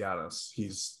that's Giannis.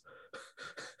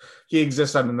 He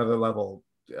exists on another level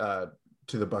to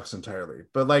the Bucks entirely.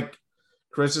 But like,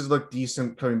 Chris has looked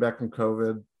decent coming back from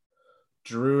COVID.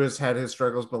 Drew has had his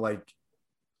struggles, but like,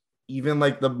 even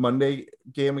like the Monday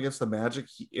game against the Magic,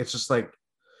 it's just like,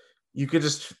 you could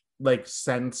just like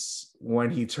sense when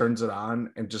he turns it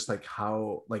on and just like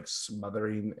how like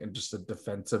smothering and just a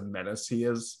defensive menace he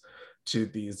is to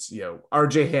these,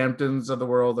 RJ Hamptons of the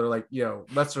world, or like,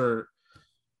 lesser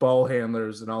ball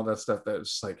handlers and all that stuff.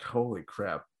 That's like, holy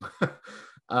crap.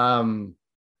 I mean,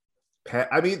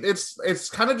 it's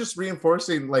kind of just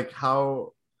reinforcing like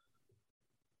how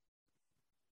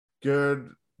good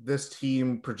this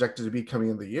team projected to be coming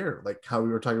in the year. Like how we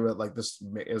were talking about, like, this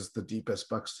is the deepest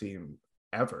Bucks team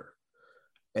ever.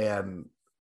 And,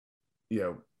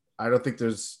 I don't think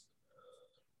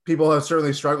people have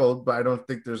certainly struggled, but I don't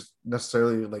think there's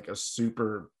necessarily like a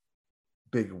super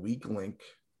big weak link,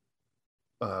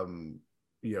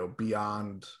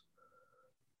 beyond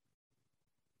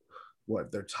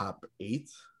their top 8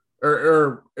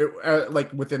 or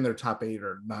like within their top 8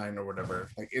 or 9 or whatever.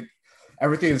 Like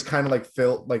everything is kind of like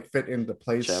fit into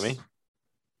place. Semi,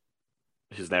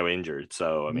 who's now injured,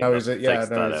 so I mean, takes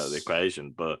that out of the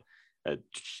equation. But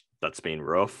that's been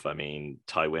rough. I mean,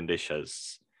 Ty Windish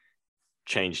has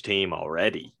changed team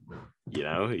already.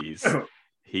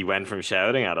 He went from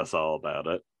shouting at us all about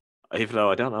it. Even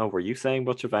though I don't know, were you saying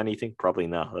much of anything? Probably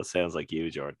not. That sounds like you,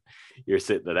 Jordan. You're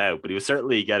sitting it out. But he was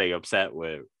certainly getting upset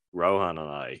with Rohan and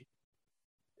I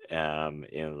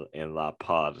in that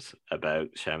pod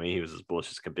about Shemi. He was as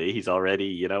bullish as can be. He's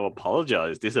already,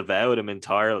 apologized, disavowed him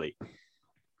entirely.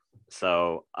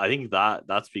 So I think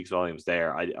that speaks volumes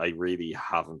there. I really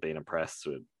haven't been impressed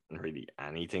with really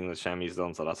anything that Shemi's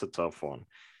done. So that's a tough one.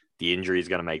 The injury is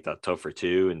going to make that tougher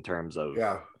too, in terms of,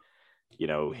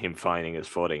 him finding his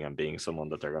footing and being someone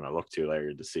that they're going to look to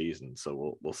later this season.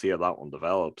 So we'll see how that one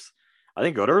develops. I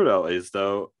think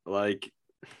like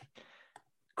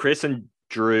Chris and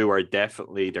Drew are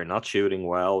they're not shooting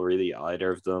well, really,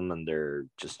 either of them. And they're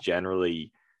just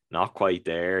generally not quite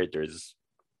there. There's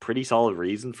pretty solid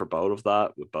reason for both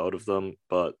of them,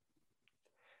 but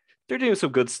they're doing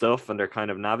some good stuff and they're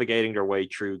kind of navigating their way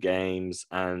through games.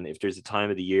 And if there's a time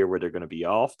of the year where they're going to be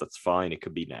off, that's fine. It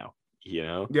could be now,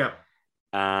 Yeah.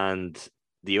 And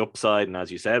the upside, and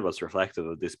as you said, what's reflective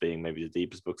of this being maybe the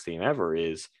deepest Bucks team ever,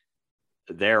 is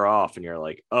they're off and you're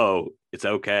like, oh, it's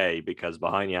okay, because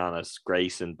behind Giannis,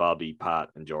 Grayson, Bobby,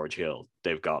 Pat, and George Hill,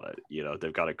 they've got it.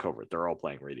 They've got it covered. They're all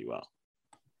playing really well.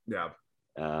 Yeah.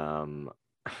 And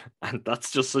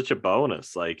that's just such a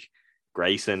bonus. Like,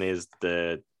 Grayson is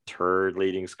the 3rd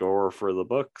leading scorer for the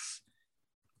Bucks.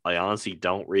 I honestly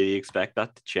don't really expect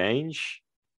that to change.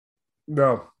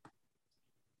 No.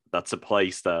 That's a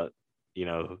place that,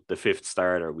 the 5th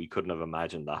starter, we couldn't have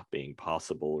imagined that being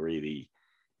possible really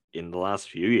in the last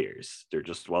few years. There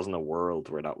just wasn't a world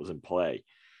where that was in play.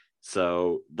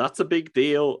 So that's a big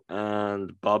deal.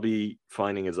 And Bobby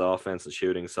finding his offense and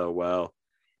shooting so well.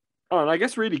 Oh, and I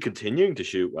guess really continuing to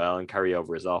shoot well and carry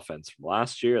over his offense from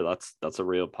last year. That's a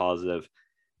real positive.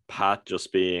 Pat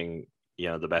just being,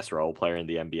 the best role player in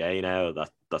the NBA now.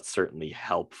 That's certainly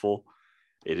helpful.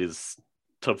 It is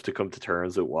tough to come to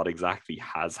terms with what exactly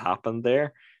has happened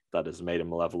there that has made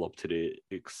him level up to the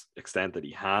extent that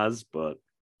he has, but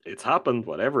it's happened,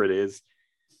 whatever it is.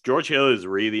 George Hill is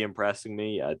really impressing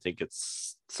me. I think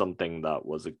it's something that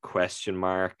was a question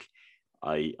mark.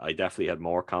 I definitely had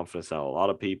more confidence than a lot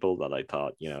of people that I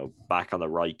thought, back on the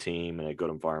right team and a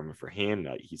good environment for him,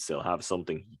 he still have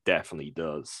something. He definitely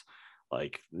does.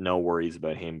 Like, no worries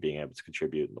about him being able to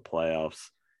contribute in the playoffs.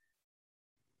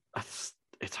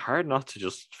 It's hard not to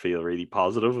just feel really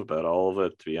positive about all of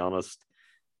it, to be honest,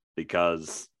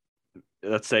 because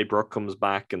let's say Brook comes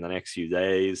back in the next few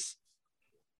days.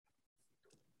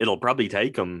 It'll probably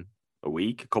take him a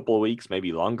week, a couple of weeks,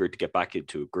 maybe longer to get back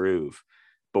into a groove.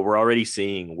 But we're already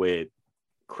seeing with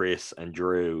Chris and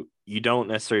Drew, you don't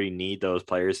necessarily need those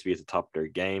players to be at the top of their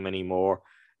game anymore.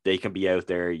 They can be out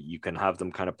there. You can have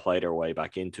them kind of play their way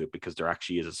back into it because there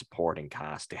actually is a supporting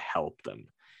cast to help them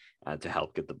and to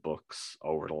help get the Bucks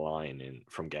over the line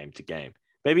from game to game.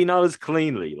 Maybe not as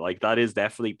cleanly. Like, that is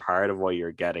definitely part of why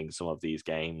you're getting some of these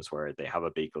games where they have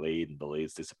a big lead and the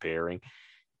lead's disappearing.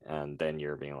 And then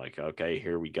you're being like, okay,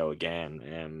 here we go again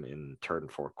in third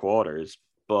and fourth quarters.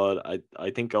 But I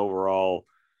think overall,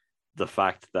 the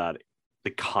fact that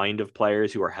the kind of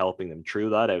players who are helping them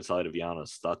through that outside of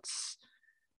Giannis,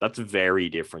 that's very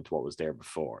different to what was there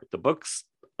before. The Bucks,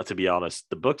 to be honest,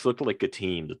 the Bucks look like a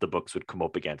team that the Bucks would come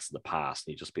up against in the past.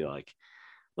 And you just be like,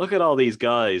 look at all these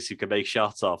guys who can make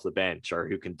shots off the bench or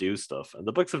who can do stuff. And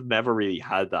the Bucks have never really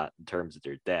had that in terms of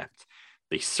their depth.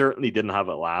 They certainly didn't have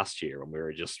it last year when we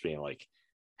were just being like,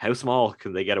 how small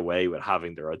can they get away with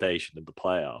having the rotation in the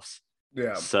playoffs?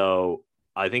 Yeah. So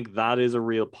I think that is a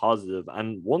real positive.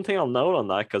 And one thing I'll note on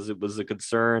that, because it was a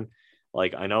concern,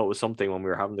 like, I know it was something when we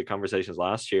were having the conversations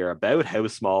last year about how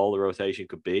small the rotation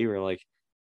could be. We were like,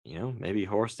 maybe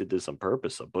Horst did this on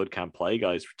purpose so Bud can't play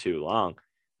guys for too long.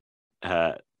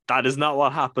 That is not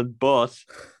what happened, but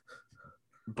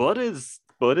Bud is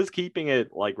keeping it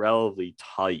like relatively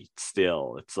tight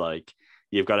still. It's like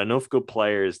you've got enough good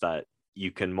players that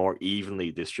you can more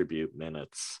evenly distribute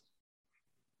minutes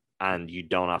and you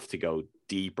don't have to go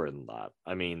deeper than that.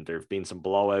 I mean, there have been some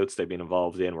blowouts they've been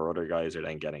involved in where other guys are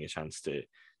then getting a chance to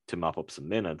mop up some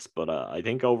minutes. But I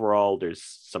think overall there's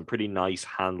some pretty nice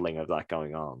handling of that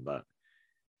going on that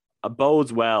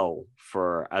bodes well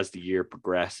for as the year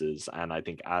progresses. And I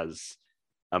think as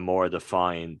a more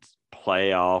defined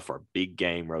playoff or big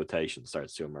game rotation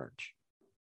starts to emerge.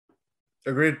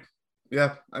 Agreed.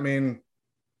 Yeah. I mean,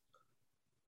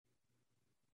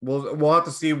 we'll have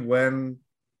to see when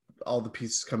all the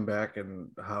pieces come back and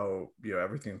how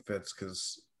everything fits,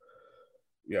 because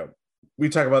we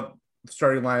talk about the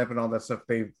starting lineup and all that stuff.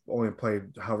 They've only played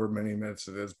however many minutes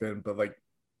it has been, but like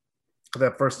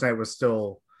that first night was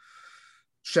still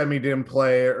Shemi didn't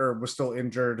play or was still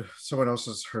injured. Someone else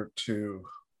was hurt too.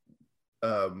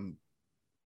 Probably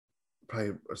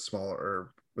a smaller,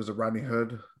 or was it Rodney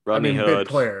Hood? Rodney Hood, big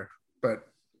player, but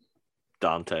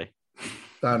Dante.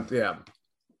 Yeah.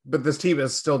 But this team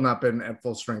has still not been at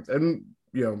full strength. And,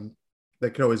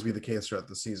 that could always be the case throughout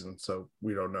the season. So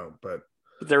we don't know. But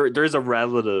there's a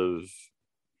relative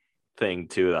thing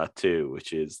to that too,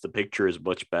 which is the picture is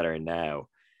much better now,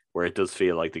 where it does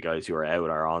feel like the guys who are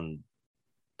out are on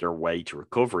their way to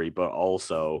recovery, but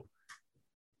also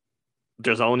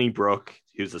there's only Brook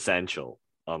who's essential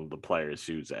on the players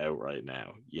who's out right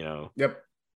now. Yep.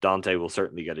 Dante will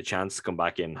certainly get a chance to come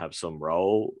back in and have some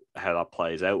role. How that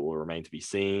plays out will remain to be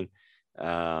seen.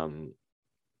 I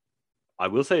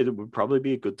will say it would probably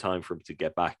be a good time for him to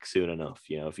get back soon enough.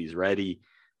 If he's ready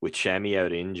with Shemi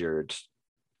out injured,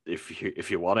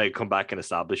 if you want to come back and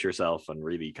establish yourself and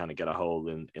really kind of get a hold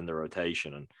in the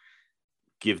rotation and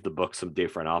give the Bucks some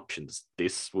different options,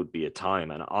 this would be a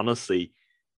time. And honestly,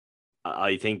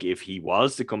 I think if he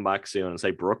was to come back soon and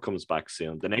say Brook comes back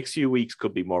soon, the next few weeks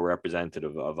could be more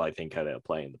representative of, I think, how they'll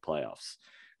play in the playoffs,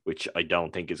 which I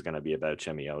don't think is going to be about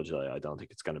Shemi Ojale. I don't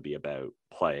think it's going to be about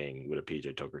playing with a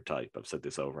PJ Tucker type. I've said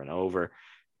this over and over,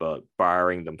 but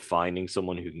barring them finding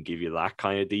someone who can give you that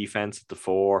kind of defense at the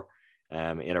four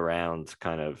in around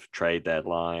kind of trade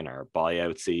deadline or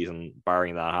buyout season,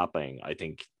 barring that happening, I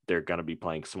think they're going to be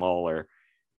playing smaller,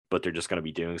 but they're just going to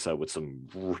be doing so with some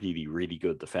really, really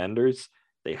good defenders.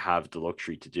 They have the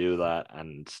luxury to do that.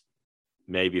 And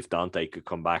maybe if Dante could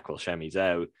come back while Shemi's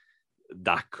out,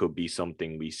 that could be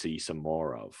something we see some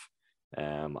more of.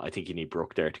 I think you need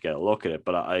Brook there to get a look at it.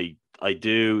 But I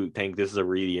do think this is a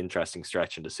really interesting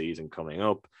stretch in the season coming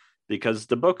up, because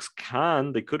the Bucks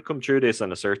could come through this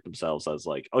and assert themselves as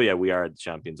like, oh yeah, we are the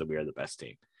champions and we are the best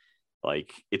team.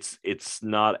 Like it's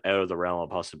not out of the realm of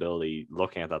possibility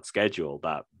looking at that schedule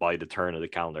that by the turn of the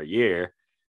calendar year,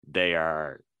 they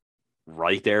are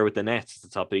right there with the Nets at the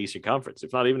top of the Eastern Conference,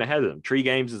 if not even ahead of them. 3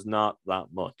 games is not that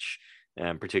much,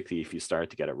 and particularly if you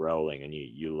start to get it rolling and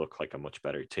you look like a much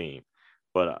better team.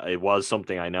 But it was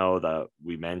something I know that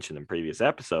we mentioned in previous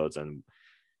episodes, and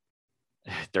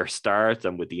their start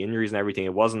and with the injuries and everything,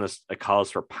 it wasn't a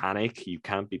cause for panic. You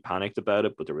can't be panicked about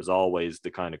it, but there was always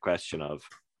the kind of question of,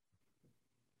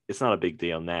 it's not a big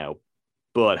deal now,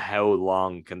 but how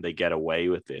long can they get away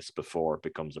with this before it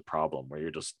becomes a problem where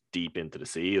you're just deep into the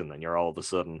season and you're all of a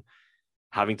sudden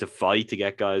having to fight to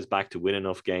get guys back to win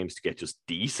enough games to get just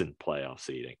decent playoff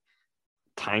seeding.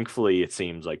 Thankfully, it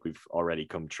seems like we've already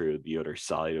come through the other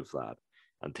side of that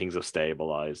and things have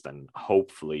stabilized, and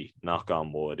hopefully, knock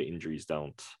on wood, injuries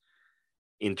don't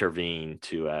intervene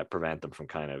to prevent them from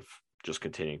kind of just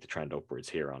continuing to trend upwards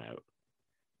here on out.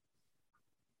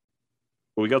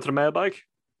 Will we go to the mailbag?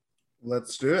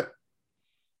 Let's do it.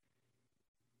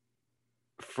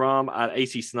 From at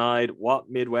AC Snide, what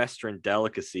Midwestern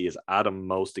delicacy is Adam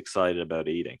most excited about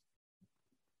eating?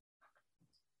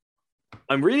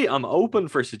 I'm open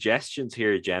for suggestions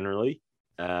here generally.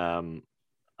 I'm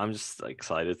just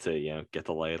excited to, get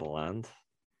the lay of the land,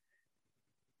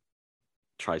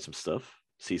 try some stuff,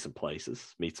 see some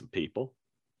places, meet some people.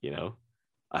 I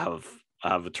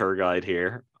have a tour guide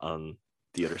here on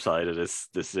the other side of this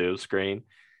Zoom screen.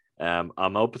 I'm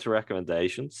open to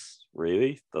recommendations.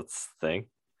 Really, that's the thing.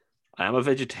 I am a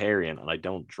vegetarian and I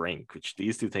don't drink, which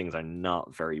these two things are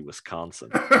not very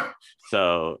Wisconsin.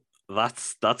 So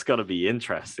that's going to be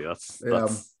interesting. That's a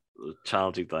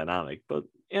challenging dynamic, but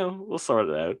we'll sort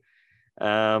it out.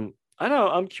 I know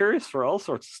I'm curious for all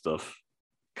sorts of stuff.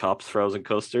 Kopp's frozen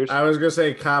custard. I was gonna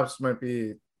say Kopp's might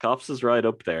be. Kopp's is right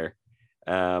up there.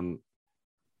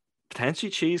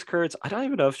 Potentially cheese curds. I don't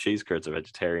even know if cheese curds are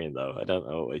vegetarian though. I don't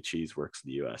know why cheese works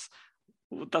in the US.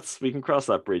 We can cross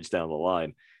that bridge down the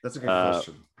line. That's a good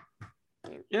question.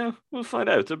 Yeah, we'll find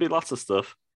out. There'll be lots of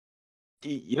stuff.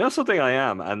 Something I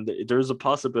am, and there's a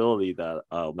possibility that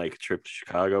I'll make a trip to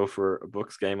Chicago for a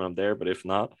Bucks game and I'm there, but if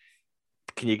not,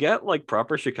 can you get like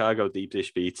proper Chicago deep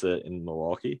dish pizza in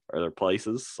Milwaukee? Are there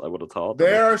places? I would have thought.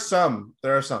 There are some.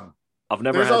 I've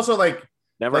never There's also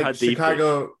never had deep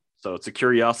Chicago dish, so it's a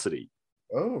curiosity.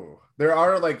 Oh, there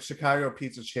are like Chicago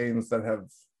pizza chains that have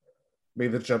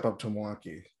made the jump up to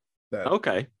Milwaukee.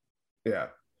 Okay. Yeah.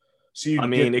 So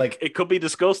it could be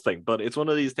disgusting, but it's one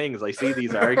of these things. I see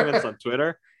these arguments on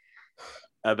Twitter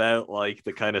about like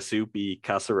the kind of soupy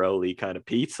casserole kind of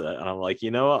pizza, and I'm like,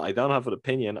 you know what? I don't have an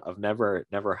opinion. I've never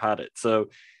had it. So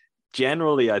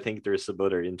generally, I think there's some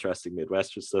other interesting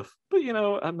Midwestern stuff, but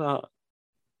I'm not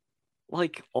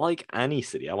like any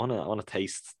city. I want to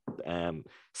taste,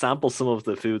 sample some of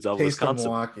the foods of Wisconsin,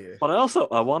 Milwaukee. But I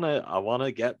want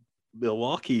to get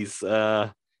Milwaukee's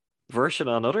version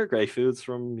on other great foods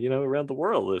from around the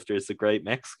world. If there's a great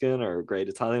Mexican or a great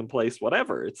Italian place,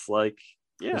 whatever, it's like,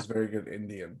 yeah, it's very good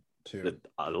Indian too.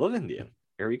 I love Indian.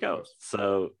 Here we go.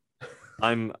 So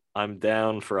I'm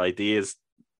down for ideas.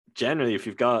 Generally, if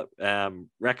you've got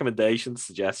recommendations,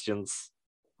 suggestions,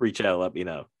 reach out, let me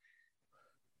know.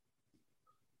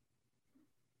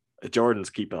 Jordan's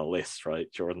keeping a list, right?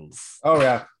 Oh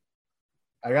yeah,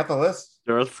 I got the list.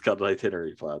 Jordan's got an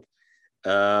itinerary plan.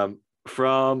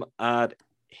 From at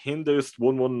Hindust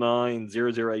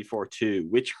 119-00842,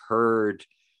 which herd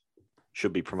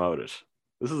should be promoted?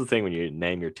 This is the thing when you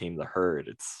name your team the herd.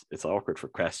 It's awkward for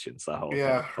questions. That whole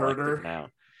Herder now.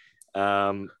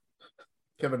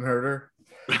 Kevin Herder.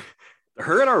 The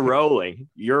herd are rolling.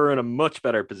 You're in a much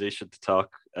better position to talk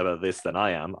about this than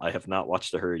I am. I have not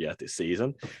watched the herd yet this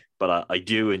season, but I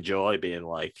do enjoy being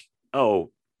like, oh,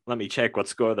 let me check what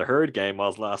score the herd game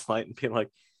was last night, and being like,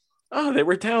 oh, they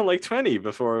were down like 20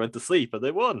 before I went to sleep, and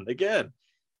they won again.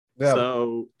 Yeah.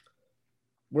 So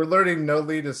we're learning no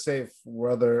lead is safe,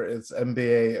 whether it's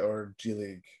NBA or G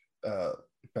League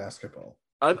basketball.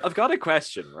 I've got a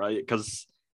question, right? Because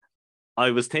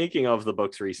I was thinking of the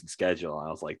Bucks' recent schedule, and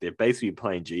I was like, they're basically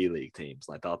playing G League teams.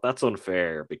 And I thought that's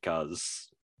unfair because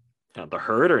the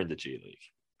herd are in the G League.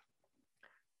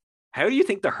 How do you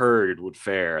think the herd would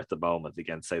fare at the moment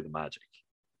against, say, the Magic?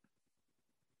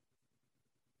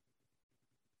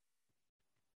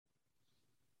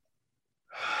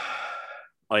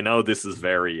 I know this is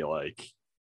very like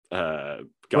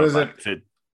going back to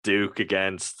Duke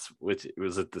against, which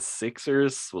was it, the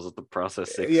Sixers? Was it the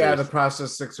Process Sixers? Yeah, the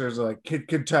Process Sixers are like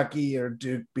Kentucky or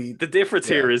Duke beat. The difference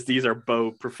here is these are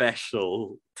both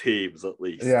professional teams, at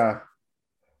least. Yeah.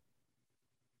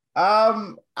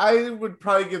 I would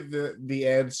probably give the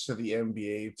edge to the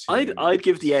NBA team. I'd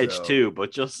give the edge too,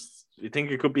 but just you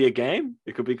think it could be a game?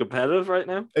 It could be competitive right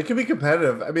now? It could be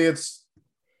competitive. I mean, it's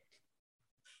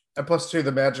and plus two,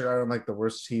 the Magic aren't like the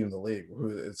worst team in the league.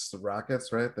 It's the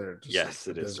Rockets, right? They're just yes,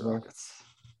 it is the Rockets.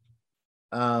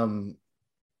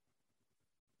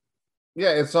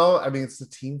 Yeah, it's all. I mean, it's the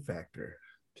team factor.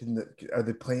 Are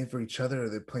they playing for each other? Or are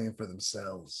they playing for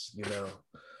themselves? You know.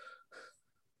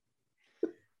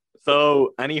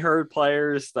 So, any Herd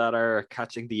players that are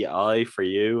catching the eye for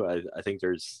you? I think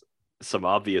there's some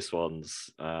obvious ones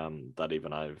that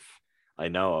even I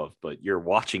know of, but you're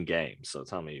watching games. So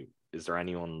tell me, is there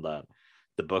anyone that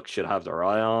the Bucks should have their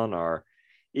eye on, or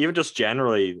even just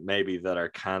generally maybe that are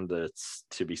candidates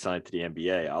to be signed to the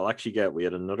NBA? We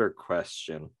had another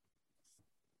question.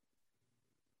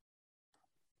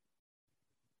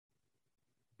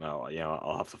 No,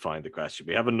 I'll have to find the question.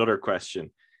 We have another question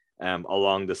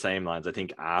along the same lines, I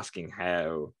think, asking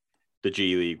how the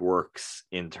G League works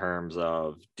in terms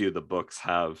of, do the Bucks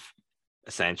have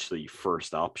essentially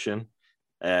first option?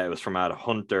 It was from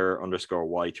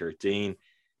 @Hunter_Y13.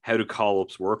 How do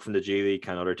call-ups work from the G League?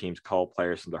 Can other teams call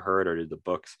players from the Herd, or do the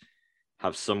Bucks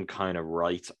have some kind of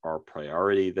rights or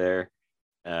priority there?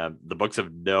 The Bucks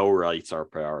have no rights or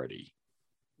priority.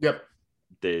 Yep.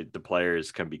 The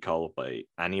players can be called by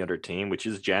any other team, which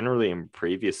is generally in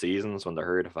previous seasons when the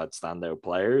Herd have had standout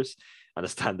players and a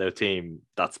standout team,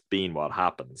 that's been what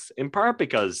happens. In part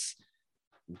because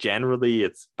generally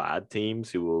it's bad teams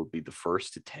who will be the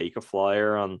first to take a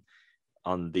flyer on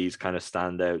these kind of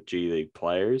standout G League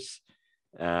players.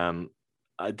 The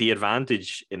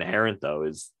advantage inherent, though,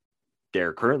 is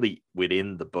they're currently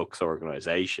within the Bucks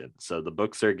organization. So the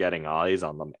Bucks are getting eyes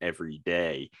on them every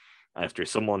day. And if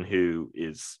there's someone who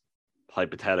is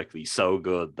hypothetically so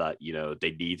good that,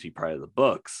 they need to be part of the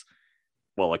Bucks,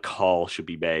 well, a call should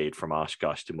be made from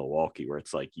Oshkosh to Milwaukee, where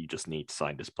it's like, you just need to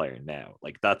sign this player now.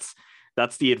 Like that's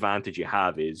the advantage you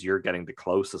have, is you're getting the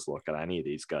closest look at any of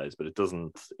these guys, but it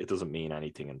doesn't mean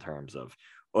anything in terms of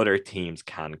other teams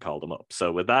can call them up.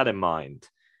 So with that in mind,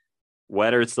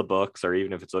 whether it's the Bucks or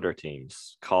even if it's other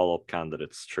teams, call up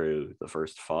candidates through the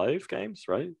first 5 games,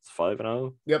 right? It's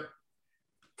 5-0. Yep.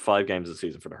 5 games this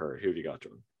season for the Herd. Who have you got,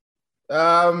 Jordan?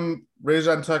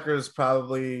 Rajon Tucker is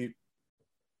probably,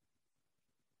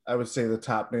 I would say, the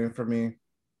top name for me.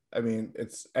 I mean,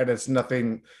 it's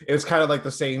nothing. It's kind of like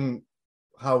the same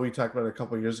how we talked about it a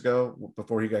couple of years ago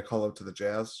before he got called up to the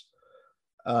Jazz.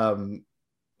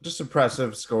 Just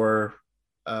impressive scorer.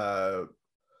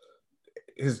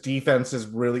 His defense is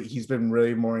he's been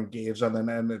really more engaged on that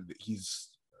end, and he's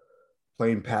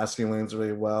playing passing lanes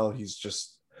really well.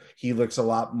 He looks a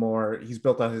lot more, he's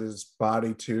built out his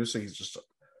body too. So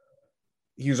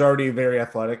he's already very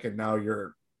athletic, and now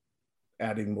you're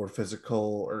adding more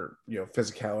physical or,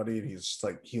 physicality. And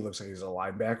he looks like he's a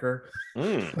linebacker.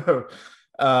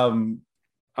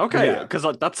 Okay. Because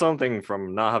that's something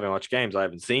from not having watched games I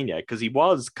haven't seen yet. Cause he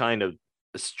was kind of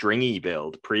a stringy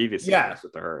build previously with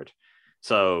the Herd.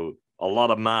 So a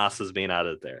lot of mass has been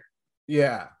added there.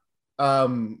 Yeah.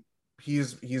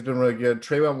 He's been really good.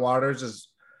 Trayvon Waters is,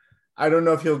 I don't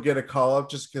know if he'll get a call up,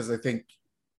 just because I think,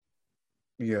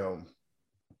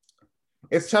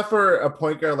 it's tough for a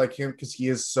point guard like him because he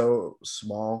is so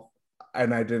small.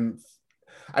 And I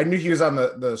knew he was on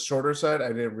the shorter side. I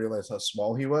didn't realize how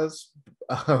small he was.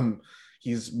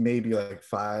 He's maybe like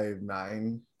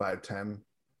 5'9", 5'10".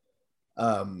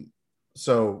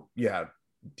 So yeah,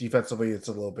 defensively it's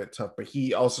a little bit tough, but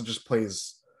he also just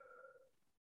plays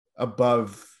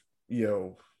above,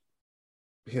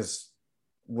 his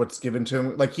what's given to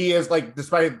him. Like, he is, like,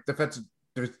 despite defensive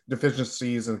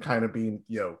deficiencies and kind of being,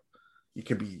 he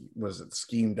could be,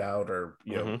 schemed out or,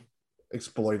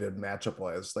 exploited matchup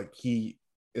wise. Like, he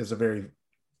is a very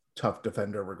tough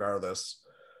defender regardless.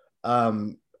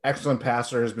 Excellent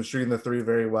passer, has been shooting the 3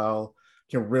 very well.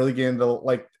 Can really get into,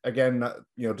 like, again,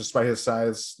 despite his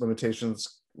size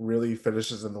limitations, really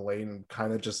finishes in the lane and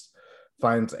kind of just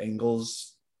finds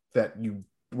angles that you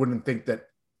wouldn't think that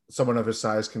someone of his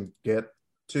size can get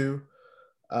to.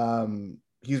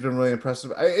 He's been really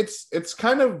impressive. It's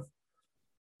kind of,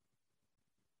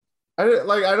 I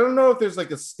don't know if there's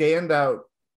like a standout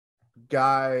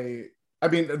guy. I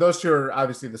mean, those two are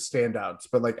obviously the standouts,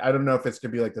 but like, I don't know if it's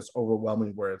gonna be like this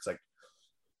overwhelming where it's like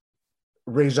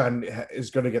Rajon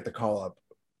is going to get the call up,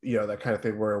 that kind of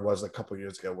thing, where it was a couple of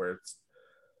years ago, where it's,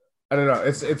 I don't know.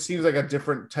 It seems like a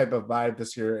different type of vibe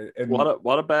this year. And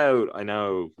what about, I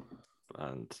know,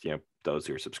 and those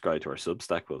who are subscribed to our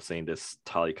Substack will have seen this.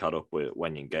 Tally caught up with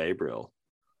Wenyen Gabriel.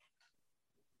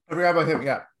 I forgot about him.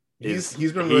 Yeah, he's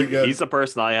been really good. He's the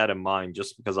person I had in mind,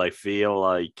 just because I feel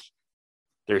like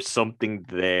there's something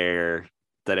there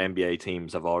that NBA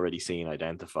teams have already seen,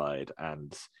 identified,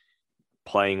 and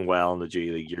playing well in the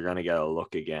G League, you're going to get a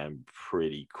look again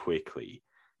pretty quickly.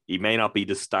 He may not be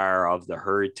the star of the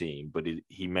Herd team, but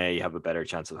he may have a better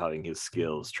chance of having his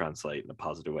skills translate in a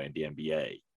positive way in the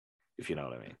NBA, if you know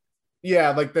what I mean.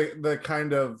 Yeah, like the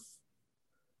kind of,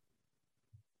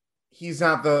 he's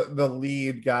not the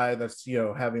lead guy that's,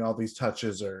 having all these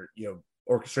touches or,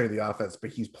 orchestrating the offense,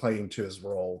 but he's playing to his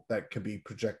role that could be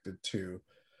projected to,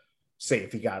 say,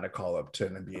 if he got a call up to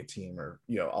an NBA team or,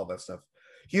 all that stuff.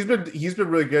 He's been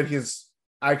really good.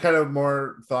 I kind of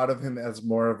more thought of him as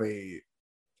more of a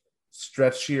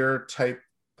stretchier type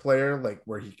player, like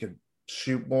where he could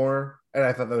shoot more. And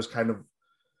I thought that was kind of,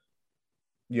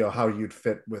 how you'd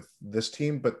fit with this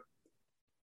team, but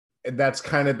that's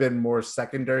kind of been more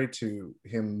secondary to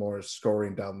him more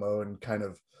scoring down low, and kind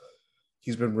of,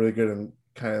 he's been really good and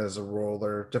kind of as a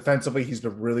roller. Defensively, he's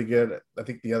been really good. I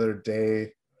think the other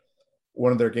day,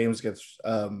 one of their games against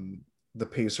the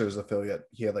Pacers affiliate,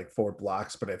 he had like 4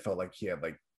 blocks, but I felt like he had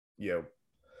like,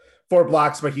 4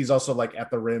 blocks, but he's also like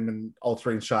at the rim and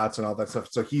altering shots and all that stuff.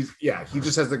 So he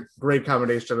just has a great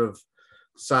combination of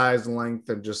size, length,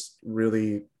 and just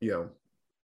really,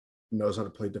 knows how to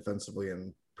play defensively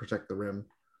and protect the rim.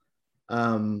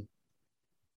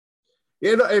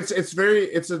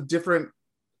 It's a different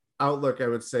outlook, I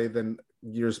would say, than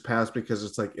years past, because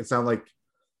it's not like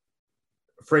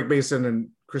Frank Mason and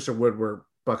Christian Wood were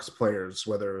Bucks players,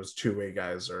 whether it was two-way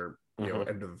guys or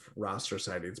end of roster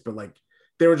signings, but like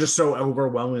they were just so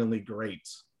overwhelmingly great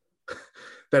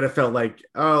that it felt like,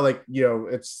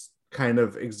 it's kind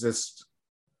of exists.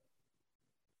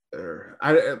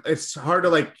 It's hard to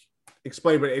like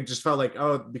explain, but it just felt like,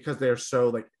 because they're so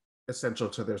like essential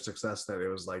to their success, that it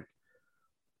was like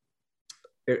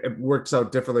it works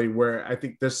out differently. Where I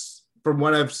think this, from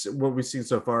what we've seen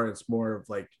so far, it's more of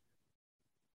like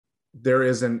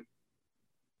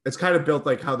it's kind of built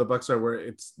like how the Bucks are,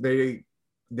 where they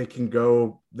can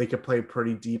play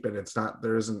pretty deep, and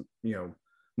there isn't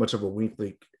much of a weak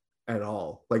link at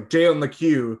all. Like Jalen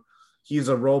LeCue, he's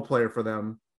a role player for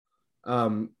them,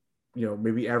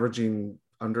 maybe averaging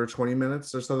under 20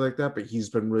 minutes or something like that, but he's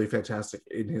been really fantastic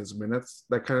in his minutes,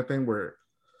 that kind of thing, where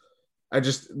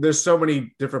there's so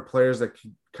many different players that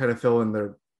can kind of fill in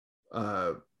their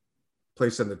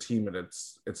place in the team, and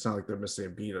it's not like they're missing a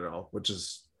beat at all, which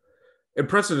is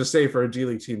impressive to say for a G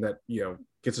League team that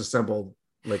gets assembled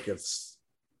like it's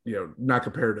not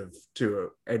comparative to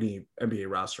any NBA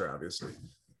roster, obviously.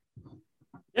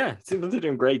 Yeah, it seems like they're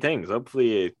doing great things.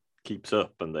 Hopefully it keeps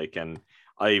up, and they can.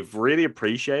 I've really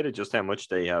appreciated just how much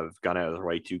they have gone out of their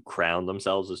way to crown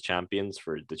themselves as champions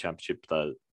for the championship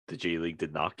that the G League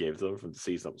did not give them from the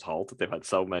season that was halted. They've had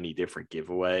so many different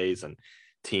giveaways and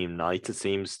team nights, it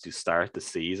seems, to start the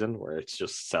season, where it's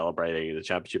just celebrating the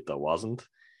championship that wasn't.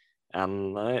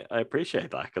 And I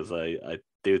appreciate that, because I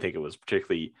do think it was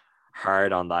particularly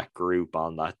hard on that group,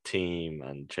 on that team,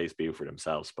 and Chase Buford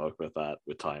himself spoke about that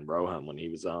with Ty and Rohan when he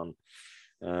was on.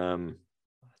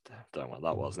 I don't know what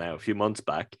that was now, a few months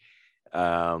back.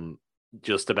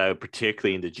 Just about,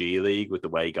 particularly in the G League, with the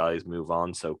way guys move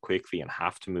on so quickly and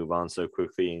have to move on so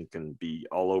quickly and can be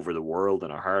all over the world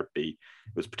in a heartbeat.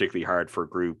 It was particularly hard for a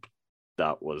group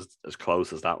that was as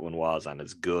close as that one was and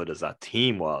as good as that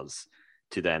team was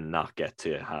to then not get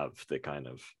to have the kind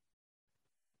of,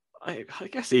 I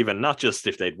guess, even not just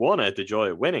if they'd won it, the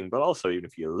joy of winning, but also even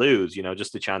if you lose,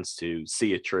 just the chance to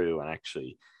see it through and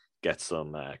actually get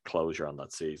some closure on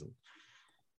that season.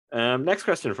 Next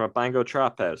question from Bango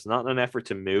Trap House. Not in an effort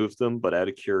to move them, but out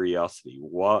of curiosity,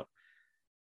 what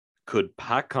could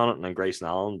Pat Connaughton and Grayson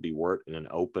Allen be worth in an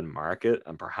open market?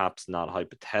 And perhaps not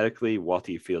hypothetically, what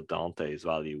do you feel Dante's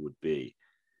value would be?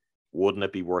 Wouldn't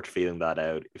it be worth feeling that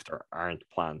out if there aren't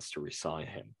plans to resign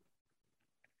him?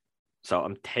 So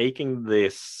I'm taking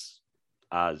this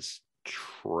as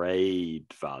trade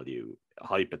value,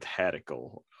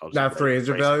 hypothetical. Not free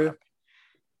agent value?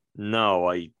 No,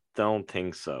 I don't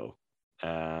think so.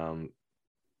 They're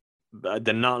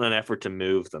not in an effort to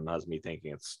move them, has me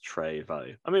thinking it's trade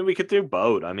value. I mean, we could do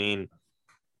both. I mean,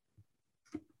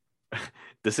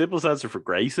 the simple answer for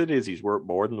Grayson is he's worth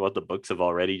more than what the Bucks have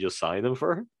already just signed him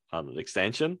for on an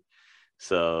extension.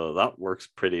 So that works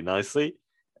pretty nicely.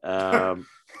 Pat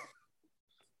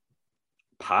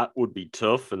would be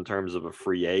tough in terms of a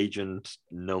free agent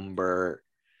number.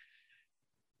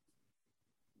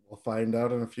 We'll find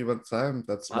out in a few months' time.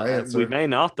 That's my answer. We may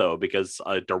not, though, because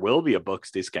there will be a Bucks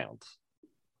discount.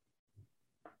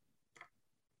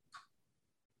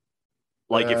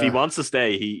 Like, if he wants to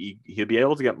stay, he'll be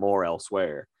able to get more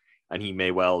elsewhere, and he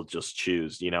may well just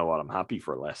choose, you know what, I'm happy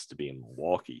for less to be in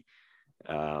Milwaukee.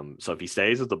 So if he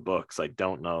stays with the Bucks, I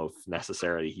don't know if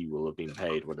necessarily he will have been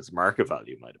paid what his market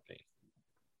value might have been.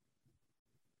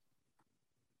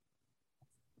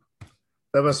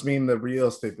 That must mean the real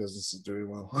estate business is doing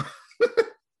well.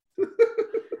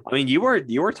 I mean, you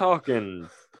were talking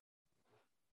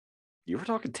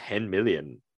 10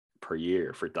 million per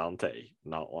year for Dante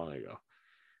not long ago,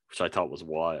 which I thought was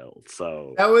wild.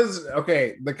 So that was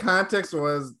okay. The context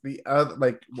was the other,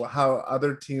 like how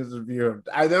other teams view him.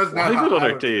 That was not why how would I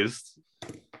other would- teams?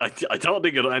 I don't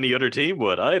think any other team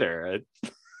would either.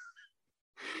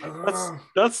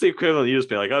 That's the equivalent. You just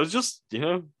be like, I was just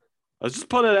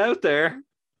putting it out there.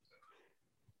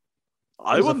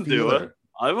 I was a wouldn't do feeler. it.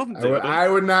 I wouldn't do it. I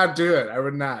would not do it. I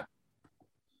would not.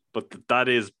 But that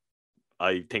is,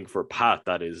 I think for Pat,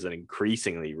 that is an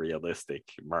increasingly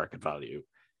realistic market value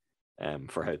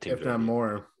for how teams If not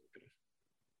more.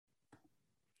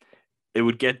 It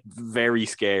would get very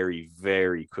scary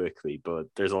very quickly, but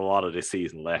there's a lot of this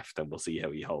season left, and we'll see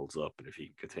how he holds up and if he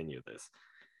can continue this.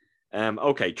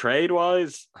 Okay,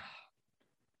 trade-wise,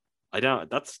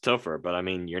 that's tougher, but I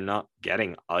mean, you're not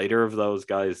getting either of those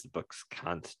guys. The Bucks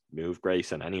can't move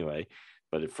Grayson anyway,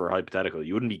 but for hypothetical,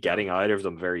 you wouldn't be getting either of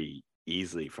them very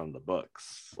easily from the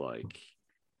Bucks. Like,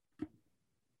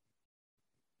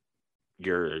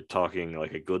 you're talking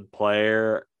like a good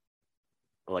player,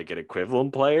 like an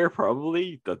equivalent player,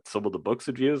 probably that some of the Bucks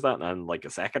would view as that, and like a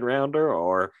second rounder,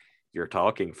 or you're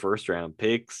talking first round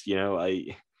picks.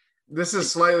 This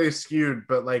is slightly skewed,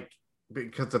 but like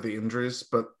because of the injuries,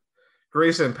 but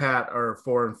Grayson and Pat are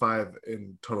 4 and 5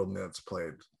 in total minutes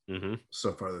played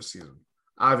so far this season.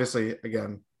 Obviously,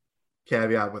 again,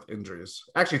 caveat with injuries.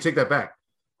 Actually, take that back.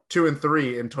 2 and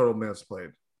 3 in total minutes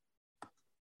played.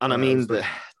 And I mean,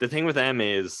 the thing with them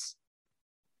is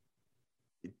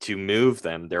to move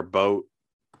them, they're both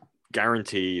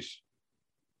guaranteed,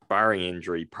 barring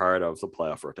injury, part of the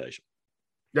playoff rotation.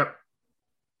 Yep.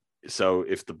 So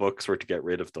if the Bucks were to get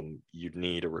rid of them, you'd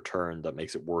need a return that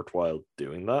makes it worthwhile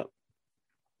doing that.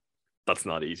 That's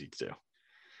not easy to do.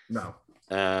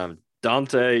 No.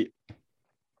 Dante,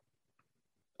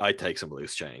 I'd take some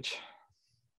loose change.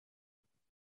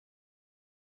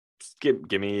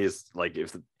 Give me his, like,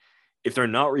 if they're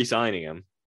not re-signing him,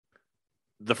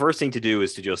 the first thing to do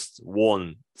is to just,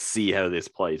 one, see how this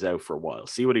plays out for a while.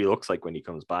 See what he looks like when he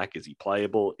comes back. Is he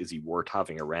playable? Is he worth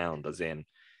having around? As in,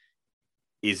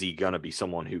 is he going to be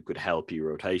someone who could help you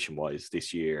rotation-wise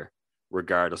this year,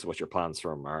 regardless of what your plans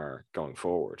for him are going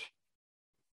forward?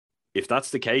 If that's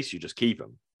the case, you just keep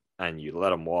him and you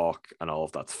let him walk and all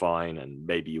of that's fine. And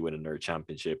maybe you win another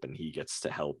championship and he gets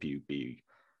to help you be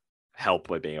helped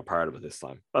by being a part of it this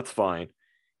time. That's fine.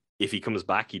 If he comes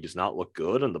back, he does not look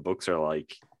good, and the Bucks are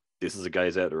like, this is a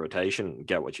guy's out of the rotation,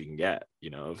 get what you can get.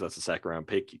 If that's a second round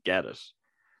pick, you get it.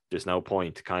 There's no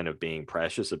point kind of being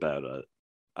precious about it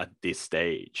at this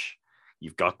stage.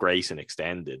 You've got Grayson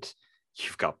extended.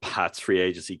 You've got Pat's free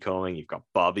agency coming. You've got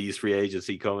Bobby's free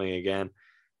agency coming again.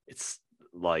 It's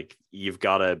like, you've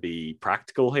got to be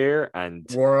practical here. And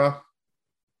Wara.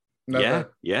 Yeah.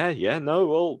 No,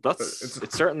 well,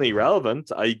 it's certainly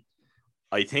relevant.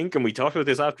 I think, and we talked about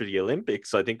this after the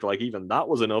Olympics, I think like even that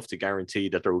was enough to guarantee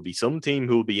that there will be some team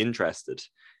who will be interested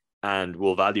and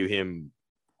will value him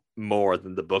more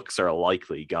than the Bucks are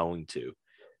likely going to.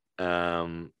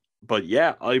 But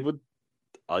yeah, I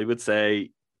would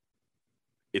say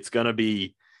it's gonna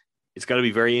be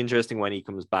very interesting when he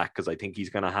comes back, because I think he's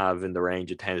gonna have in the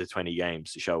range of 10 to 20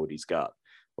 games to show what he's got.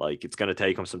 Like, it's gonna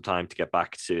take him some time to get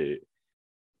back to,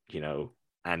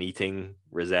 anything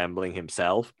resembling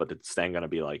himself, but it's then going to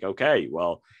be like, okay,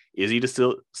 well, is he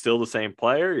still the same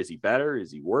player? Is he better?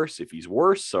 Is he worse? If he's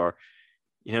worse, or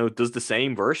does the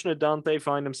same version of Dante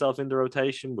find himself in the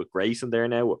rotation with Grayson there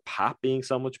now, with Pat being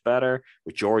so much better,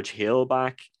 with George Hill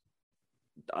back?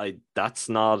 That's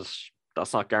not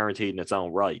guaranteed in its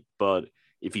own right, but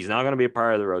if he's not going to be a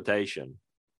part of the rotation,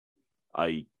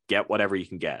 I get whatever you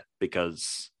can get,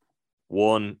 because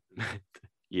one,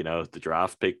 the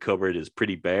draft pick cupboard is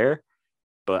pretty bare,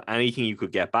 but anything you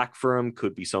could get back for him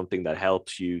could be something that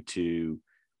helps you to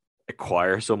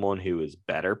acquire someone who is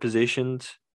better positioned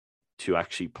to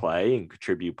actually play and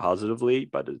contribute positively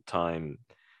by the time,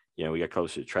 we get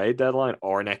closer to trade deadline,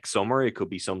 or next summer. It could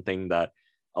be something that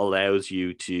allows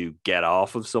you to get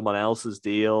off of someone else's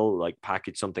deal, like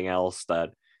package something else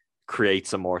that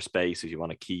creates some more space if you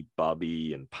want to keep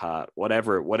Bobby and Pat,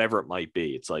 whatever it might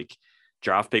be. It's like,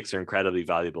 draft picks are incredibly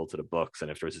valuable to the Bucks, and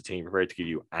if there's a team prepared to give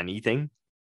you anything,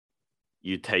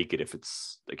 you take it if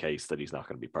it's the case that he's not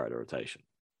going to be part of the rotation.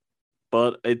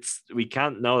 But we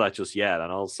can't know that just yet,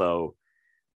 and also,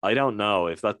 I don't know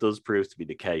if that does prove to be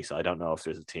the case. I don't know if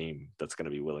there's a team that's going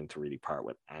to be willing to really part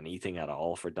with anything at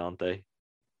all for Dante.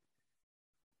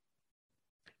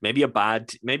 maybe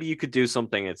maybe you could do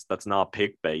something that's not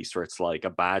pick based, where it's like a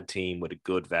bad team with a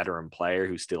good veteran player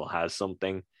who still has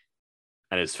something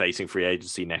and is facing free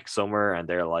agency next summer, and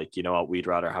they're like, you know what, we'd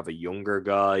rather have a younger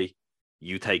guy.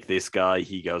 You take this guy,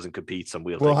 he goes and competes, and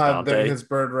we'll take have Dante. his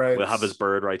bird rights. We'll have his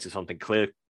bird rights if something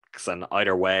clicks, and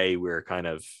either way, we're kind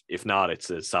of, if not, it's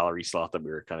a salary slot that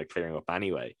we're kind of clearing up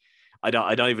anyway. I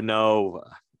don't even know.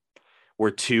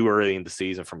 We're too early in the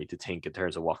season for me to think in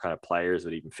terms of what kind of players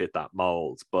would even fit that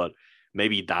mold, but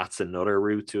maybe that's another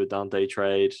route to a Dante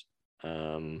trade.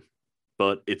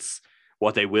 But it's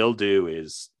what they will do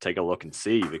is take a look and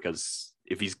see, because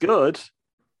if he's good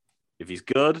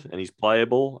and he's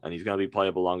playable and he's going to be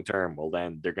playable long term, well,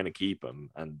 then they're going to keep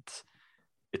him, and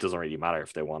it doesn't really matter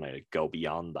if they want to go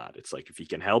beyond that. It's like, if he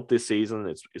can help this season,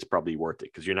 it's probably worth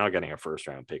it, because you're not getting a first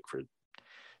round pick for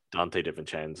Dante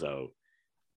DiVincenzo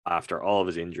after all of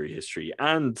his injury history,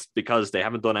 and because they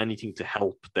haven't done anything to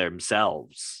help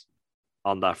themselves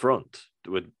on that front,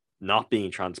 with not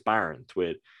being transparent,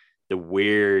 with the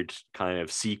weird kind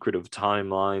of secretive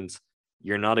timelines.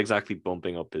 You're not exactly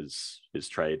bumping up his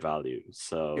trade value.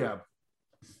 So yeah,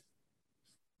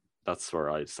 that's where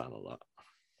I stand on that.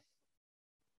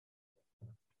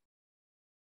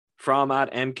 From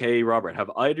at MK Robert, have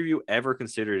either of you ever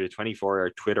considered a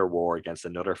 24-hour Twitter war against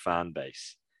another fan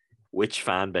base? Which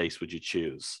fan base would you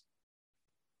choose?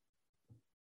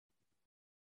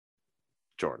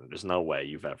 Jordan, there's no way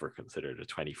you've ever considered a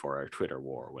 24-hour Twitter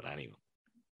war with anyone.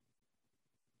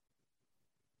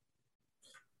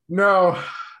 No,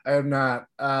 I have not.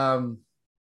 Do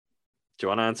you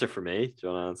want to answer for me? Do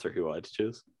you want to answer who I'd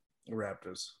choose?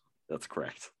 Raptors. That's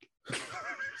correct.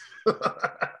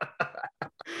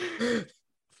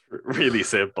 Really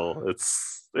simple.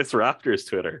 It's Raptors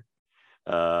Twitter.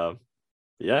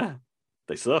 Yeah,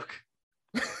 they suck.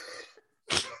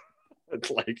 It's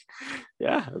like,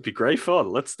 yeah, it'd be great fun.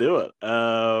 Let's do it.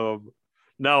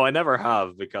 No, I never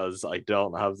have, because I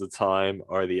don't have the time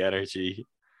or the energy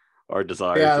or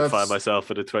desire to find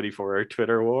myself in a 24-hour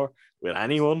Twitter war with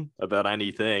anyone about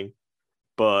anything.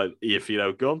 But if,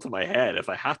 gun to my head, if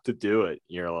I have to do it,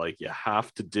 you're like, you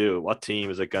have to do it. What team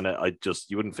is it gonna?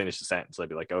 You wouldn't finish the sentence. I'd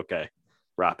be like, okay,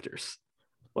 Raptors,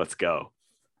 let's go.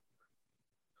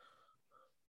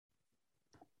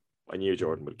 I knew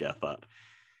Jordan would get that.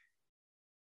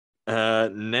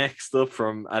 Next up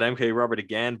from at MK Robert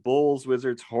again, Bulls,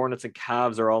 Wizards, Hornets, and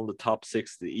Cavs are all in the top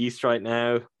 6 of the East right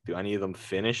now. Do any of them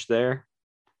finish there?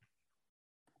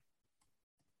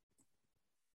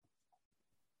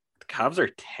 The Cavs are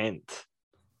 10th.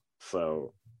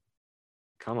 So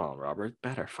come on, Robert,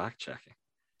 better fact checking.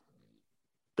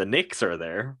 The Knicks are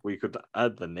there. We could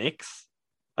add the Knicks.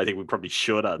 I think we probably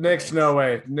should add Knicks. the Knicks. No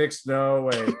way. Knicks, no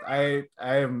way. I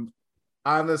am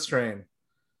on this train.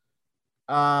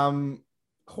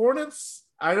 Hornets,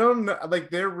 I don't know. Like,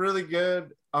 they're really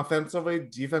good offensively.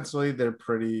 Defensively, they're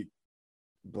pretty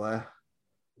blah.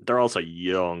 They're also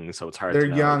young, so it's hard to know.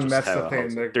 They're young, that's the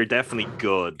thing. They're definitely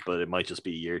good, but it might just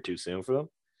be a year too soon for them.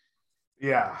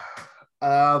 Yeah.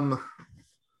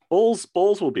 Bulls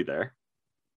will be there.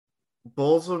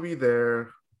 Bulls will be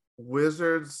there.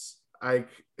 Wizards, I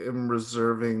am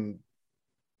reserving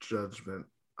judgment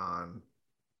on,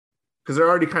 because they're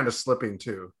already kind of slipping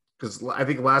too. Because I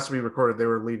think last we recorded, they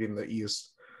were leading the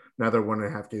East. Now they're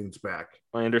 1.5 games back.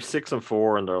 I mean, they're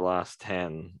 6-4 in their last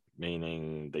 10,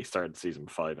 meaning they started season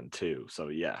 5-2. So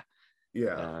yeah.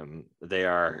 They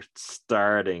are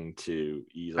starting to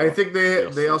ease. I think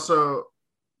they also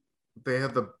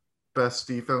have the best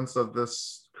defense of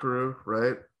this crew,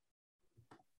 right?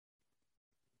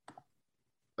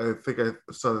 I think I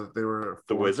saw that they were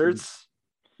the Wizards.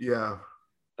 Yeah.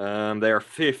 They are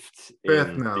 5th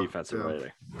in defensive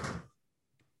rating.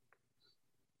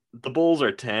 The Bulls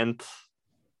are 10th.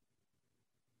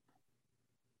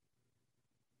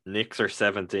 Knicks are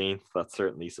 17th. That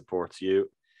certainly supports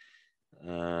you.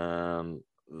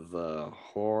 The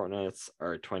Hornets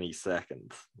are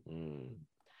 22nd.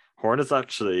 Hornets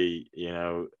actually,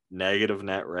 negative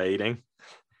net rating.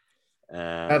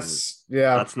 That's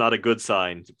not a good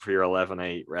sign for your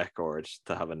 11-8 record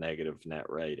to have a negative net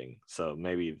rating. So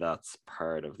maybe that's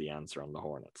part of the answer on the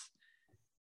Hornets.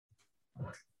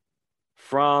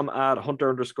 From at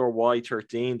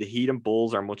Hunter_Y13, the Heat and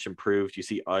Bulls are much improved. Do you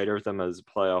see either of them as a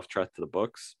playoff threat to the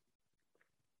Bucks?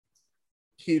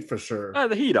 Heat for sure.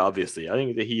 The Heat, obviously. I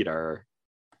think the Heat are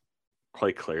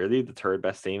quite clearly the third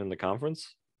best team in the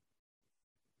conference.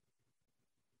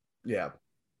 Yeah.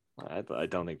 I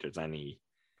don't think there's any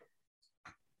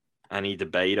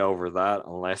debate over that,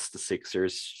 unless the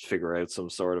Sixers figure out some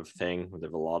sort of thing. They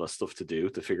have a lot of stuff to do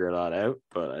to figure that out.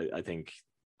 But I think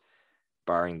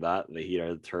Barring that, the Heat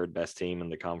are the third best team in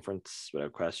the conference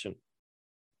without question.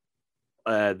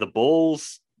 The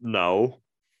Bulls, no.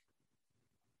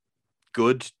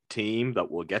 Good team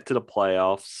that will get to the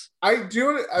playoffs. I've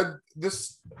been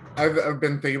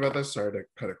thinking about this. Sorry to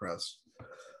cut across.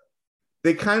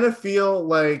 They kind of feel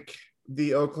like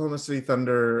the Oklahoma City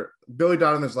Thunder, Billy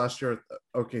Donovan's last year at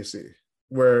OKC,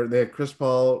 where they had Chris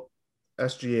Paul,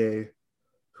 SGA.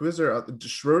 Who is there?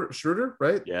 Schroeder,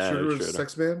 right? Yeah, Schroeder was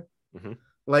Sex Man. Mm-hmm.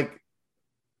 Like,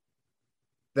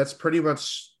 that's pretty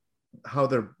much how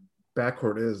their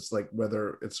backcourt is. Like,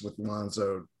 whether it's with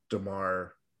Lonzo,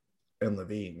 DeMar, and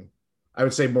Levine, I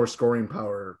would say more scoring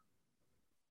power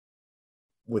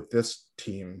with this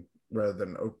team rather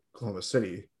than Oklahoma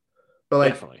City. But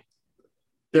like, definitely,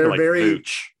 they're like very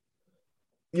Vooch.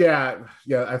 Yeah.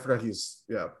 I forgot he's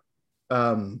I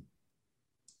don't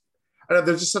know,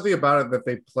 there's just something about it that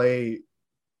they play,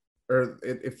 or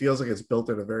it feels like it's built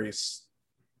in a very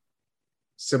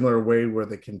similar way where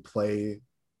they can play.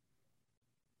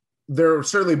 They're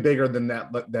certainly bigger than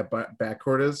that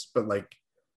backcourt is, but like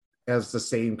has the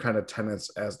same kind of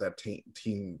tenets as that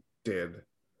team did.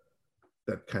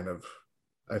 That kind of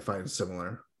I find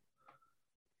similar.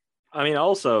 I mean,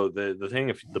 also the thing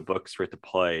if the Bucks were to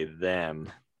play them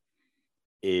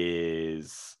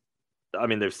is, I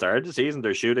mean, they've started the season.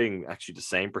 They're shooting actually the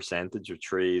same percentage of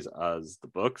threes as the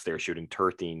Bucks. They're shooting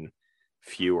 13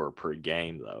 fewer per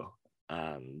game, though.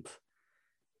 And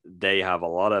they have a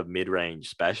lot of mid-range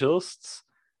specialists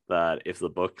that if the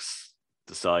Bucks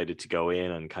decided to go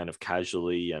in and kind of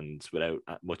casually and without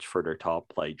much further top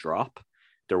play drop,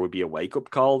 there would be a wake-up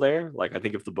call there. Like, I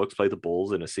think if the Bucks play the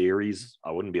Bulls in a series,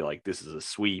 I wouldn't be like, this is a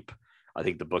sweep. I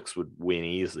think the Bucks would win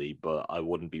easily, but I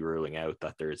wouldn't be ruling out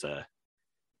that there's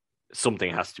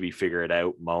something has to be figured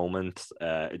out moment.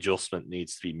 Adjustment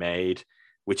needs to be made,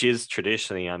 which is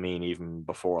traditionally, I mean, even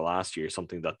before last year,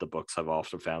 something that the Bucks have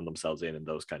often found themselves in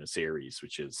those kind of series,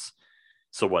 which is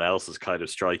someone else is kind of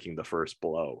striking the first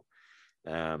blow.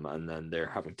 And then they're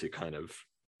having to kind of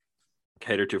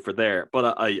cater to for there.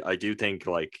 But I do think,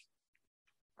 like,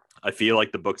 I feel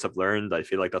like the Bucks have learned. I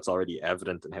feel like that's already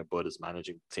evident in how Bud is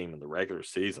managing the team in the regular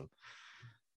season.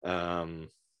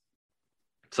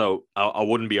 So I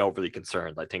wouldn't be overly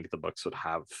concerned. I think the Bucks would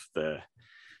have the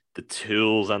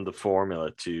tools and the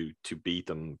formula to beat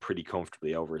them pretty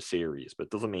comfortably over a series. But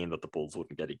it doesn't mean that the Bulls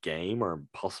wouldn't get a game or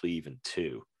possibly even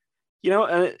two. You know,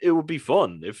 and it would be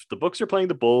fun if the Bucks are playing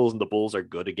the Bulls and the Bulls are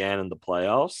good again in the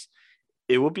playoffs.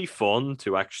 It would be fun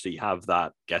to actually have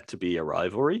that get to be a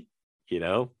rivalry, you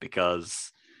know,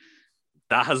 because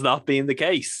that has not been the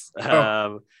case.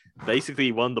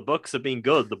 Basically, when the Bucks have been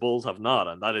good, the Bulls have not,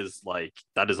 and that is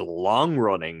a long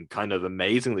running, kind of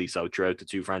amazingly so throughout the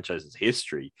two franchises'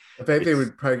 history. I think they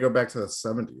would probably go back to the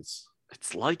 70s.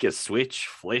 It's like a switch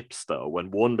flips, though.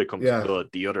 When one becomes good,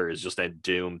 the other is just then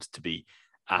doomed to be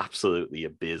absolutely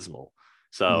abysmal.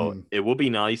 So it would be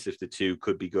nice if the two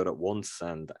could be good at once,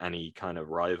 and any kind of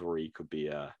rivalry could be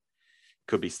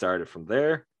started from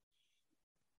there.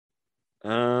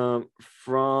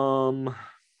 From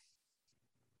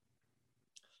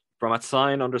at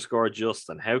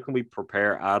 @sign_Justin, how can we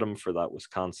prepare Adam for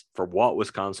what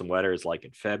Wisconsin weather is like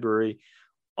in February?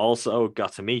 Also,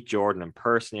 got to meet Jordan in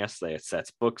person yesterday at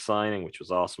Seth's book signing, which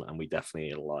was awesome, and we definitely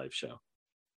need a live show.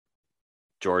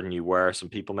 Jordan, you were. Some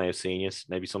people may have seen you.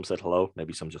 Maybe some said hello.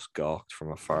 Maybe some just gawked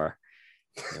from afar.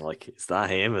 You're like, is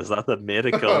that him? Is that the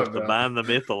mythical, the man, the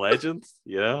myth, the legend?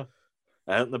 Yeah.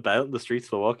 Out and about in the streets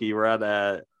of Milwaukee. You were at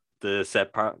the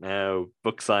Set Part Now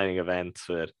book signing event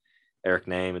with Eric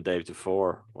Name and Dave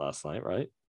DeFore last night,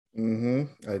 right?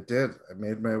 I did. I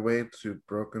made my way to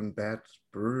Broken Bat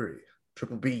Brewery,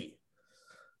 Triple B.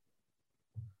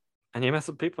 And you met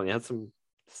some people and you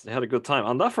had a good time.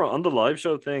 On that front, on the live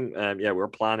show thing, we're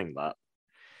planning that.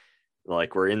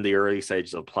 Like, we're in the early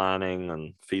stages of planning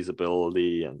and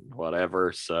feasibility and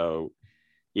whatever. So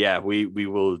yeah, we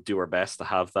will do our best to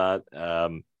have that.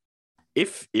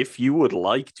 If you would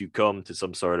like to come to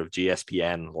some sort of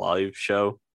GSPN live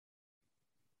show,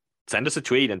 send us a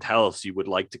tweet and tell us you would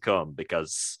like to come,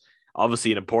 because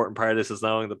obviously an important part of this is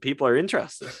knowing that people are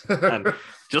interested and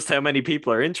just how many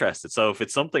people are interested. So if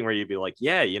it's something where you'd be like,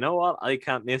 yeah, you know what, I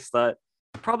can't miss that.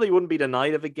 Probably wouldn't be the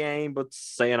night of a game, but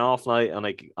say an off night, and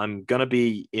like, I'm going to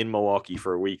be in Milwaukee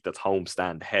for a week that's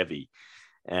homestand heavy.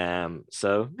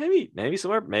 So maybe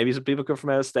some people come from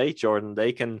out of state, Jordan,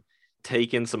 they can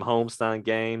take in some homestand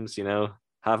games, you know,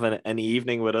 have an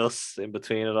evening with us in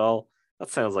between it all. That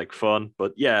sounds like fun.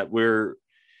 But yeah, we're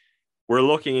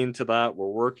looking into that. We're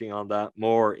working on that.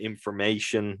 More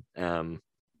information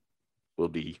will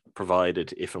be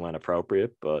provided if and when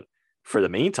appropriate, but for the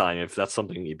meantime, if that's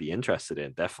something you'd be interested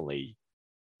in, definitely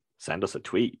send us a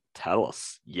tweet. Tell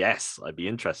us, yes, I'd be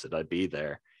interested. I'd be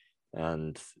there.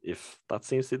 And if that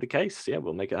seems to be the case, yeah,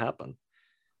 we'll make it happen.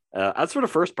 As for the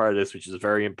first part of this, which is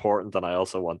very important, and I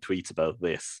also want tweets about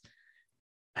this,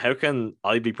 how can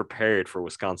I be prepared for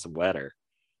Wisconsin weather?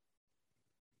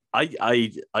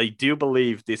 I do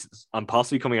believe I'm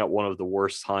possibly coming at one of the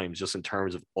worst times just in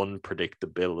terms of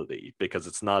unpredictability, because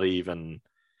it's not even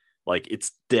like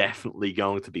it's definitely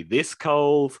going to be this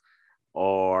cold,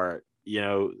 or,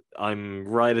 I'm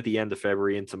right at the end of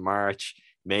February into March.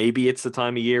 Maybe it's the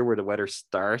time of year where the weather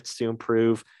starts to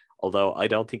improve, although I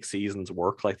don't think seasons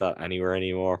work like that anywhere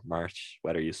anymore. March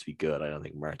weather used to be good. I don't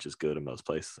think March is good in most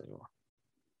places anymore.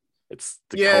 It's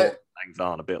the cold hangs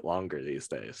on a bit longer these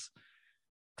days.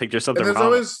 I think there's something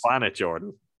wrong with the planet,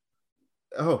 Jordan.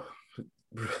 Oh,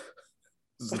 I'm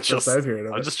just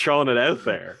throwing it out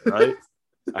there, right?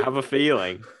 I have a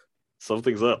feeling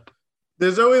something's up.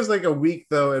 There's always like a week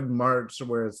though in March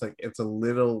where it's a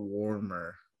little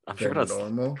warmer. I'm sure that's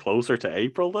normal. Closer to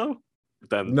April though.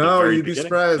 No, you'd be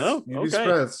surprised. No? You'd be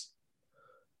surprised.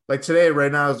 Like today,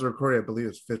 right now, as we're recording, I believe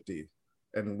it's 50,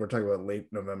 and we're talking about late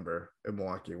November in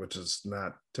Milwaukee, which is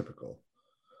not typical.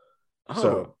 Oh,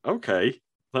 so, okay.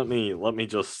 Let me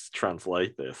just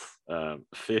translate this.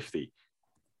 50.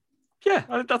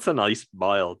 Yeah, that's a nice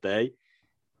mild day.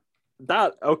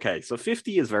 So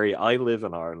 50 is I live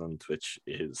in Ireland, which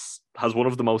has one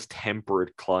of the most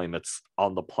temperate climates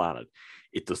on the planet.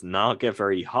 It does not get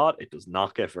very hot. It does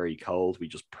not get very cold. We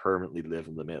just permanently live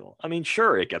in the middle. I mean,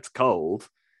 sure, it gets cold.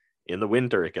 In the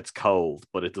winter, it gets cold,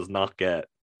 but it does not get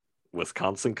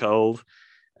Wisconsin cold.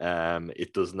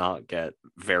 It does not get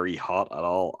very hot at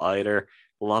all either.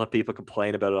 A lot of people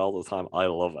complain about it all the time. I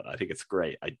love it. I think it's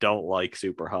great. I don't like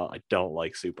super hot. I don't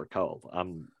like super cold.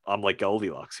 I'm like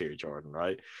Goldilocks here, Jordan,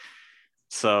 right?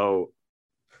 So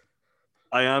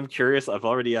I am curious. I've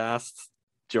already asked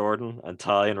Jordan and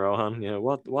Ty and Rohan, I'm gonna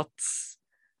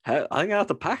have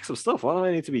to pack some stuff. What do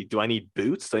I need to be? Do I need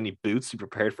boots? Do I need boots to be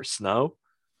prepared for snow?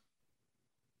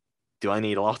 Do I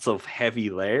need lots of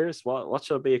heavy layers? What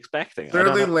should I be expecting?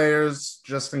 30 layers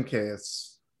just in case.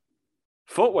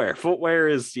 Footwear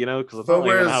is, because I'm probably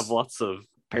gonna have lots of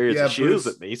pairs of shoes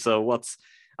with me. So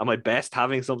am I best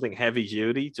having something heavy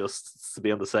duty just to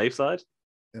be on the safe side?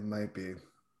 It might be.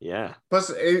 Yeah.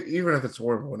 Plus, even if it's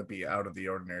warm, it wouldn't be out of the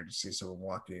ordinary to see someone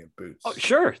walking in boots. Oh,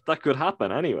 sure, that could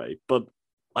happen anyway. But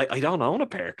I don't own a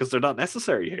pair because they're not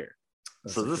necessary here.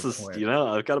 That's so this is point.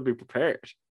 I've got to be prepared.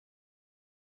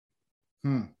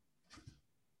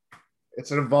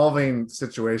 It's an evolving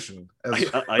situation.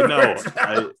 I know.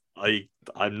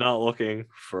 I'm not looking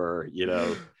for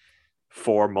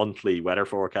 4 monthly weather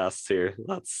forecasts here.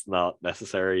 That's not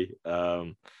necessary.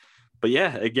 But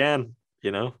yeah, again,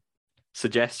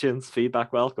 suggestions,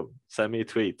 feedback, welcome. Send me a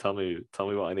tweet. Tell me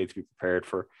what I need to be prepared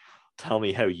for. Tell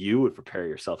me how you would prepare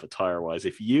yourself attire wise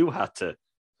if you had to,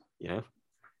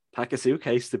 pack a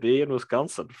suitcase to be in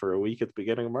Wisconsin for a week at the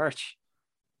beginning of March.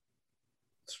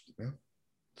 Yeah.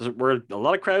 There's a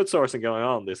lot of crowdsourcing going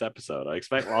on this episode. I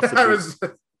expect lots of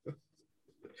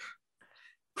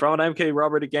From MK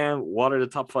Robert again, what are the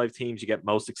top 5 teams you get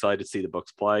most excited to see the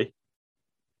Bucks play?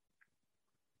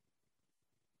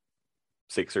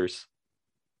 Sixers,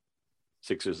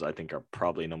 I think, are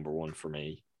probably number 1 for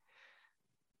me.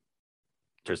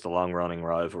 There's the long-running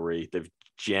rivalry. They've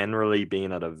generally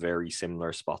been at a very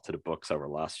similar spot to the Bucks over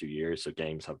the last few years, so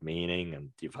games have meaning, and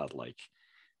you've had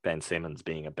Ben Simmons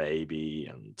being a baby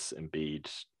and Embiid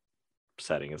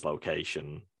setting his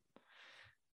location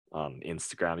on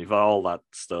Instagram. You've got all that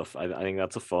stuff. I think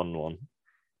that's a fun one.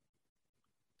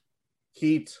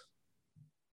 Heat.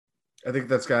 I think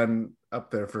that's gotten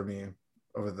up there for me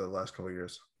over the last couple of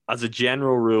years. As a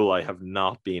general rule, I have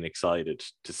not been excited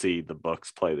to see the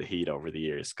Bucks play the Heat over the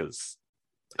years because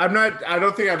I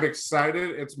don't think I'm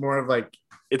excited. It's more of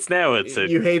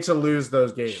you hate to lose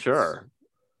those games. Sure.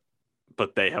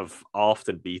 But they have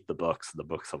often beat the Bucks, and the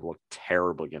Bucks have looked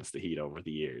terrible against the Heat over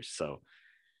the years. So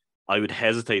I would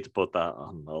hesitate to put that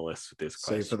on the list with this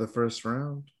question. Say for the first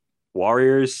round.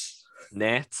 Warriors,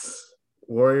 Nets.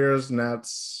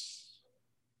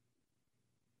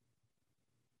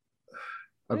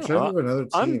 I'm trying to do another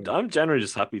team. I'm generally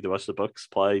just happy to watch the Bucks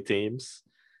play teams.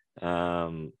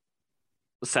 Celtics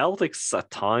at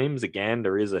times, again,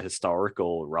 there is a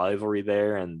historical rivalry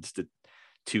there, and the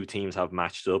two teams have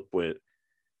matched up with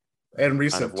and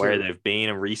recent kind of where they've been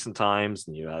in recent times,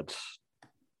 and you had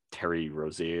Terry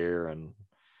Rozier and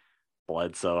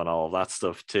Bledsoe and all of that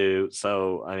stuff too.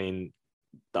 So I mean,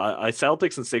 I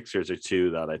Celtics and Sixers are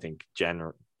two that I think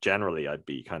generally I'd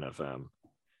be kind of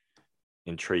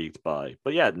intrigued by.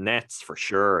 But yeah, Nets for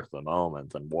sure at the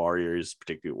moment, and Warriors,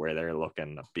 particularly where they're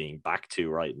looking at being back to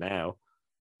right now.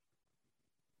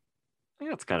 I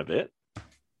think that's kind of it.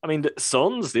 I mean, the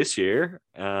Suns this year,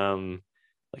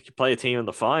 like you play a team in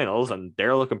the finals, and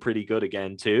they're looking pretty good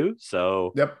again too.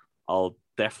 So Yep. I'll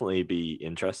definitely be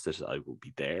interested. I will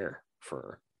be there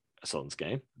for a Suns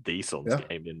game, the Suns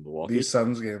game in Milwaukee. The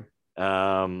Suns game.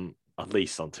 At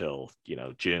least until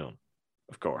June,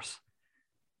 of course.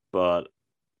 But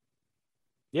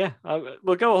yeah,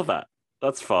 we'll go with that.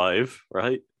 That's 5,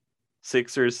 right?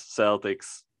 Sixers,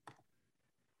 Celtics,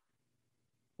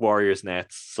 Warriors,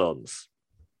 Nets, Suns.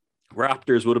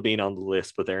 Raptors would have been on the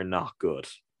list, but they're not good.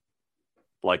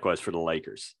 Likewise for the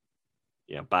Lakers.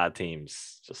 Bad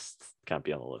teams just can't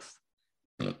be on the list.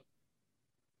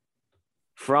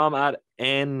 From at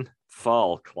N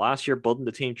Falk, last year, Bud and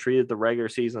the team treated the regular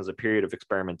season as a period of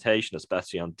experimentation,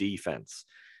 especially on defense.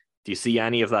 Do you see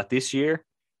any of that this year?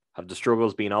 Have the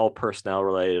struggles been all personnel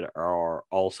related, or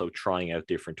also trying out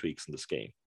different tweaks in the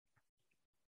scheme?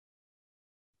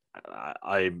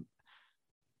 I'm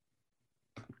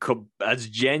as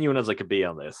genuine as I could be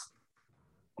on this.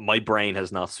 My brain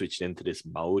has not switched into this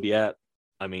mode yet.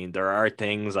 I mean, there are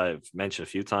things I've mentioned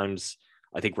a few times.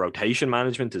 I think rotation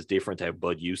management is different to how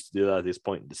Bud used to do that at this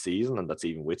point in the season, and that's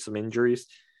even with some injuries.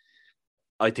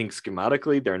 I think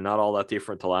schematically, they're not all that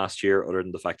different to last year, other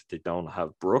than the fact that they don't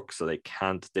have Brooks, so they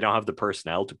don't have the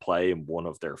personnel to play in one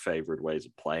of their favorite ways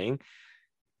of playing.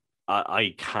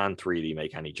 I can't really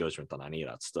make any judgment on any of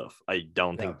that stuff. I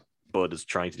don't think Bud is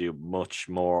trying to do much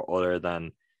more other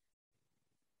than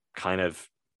kind of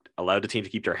allow the team to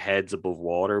keep their heads above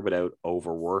water without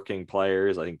overworking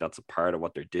players. I think that's a part of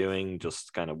what they're doing,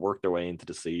 just kind of work their way into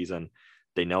the season.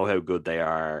 They know how good they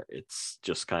are. It's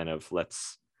just kind of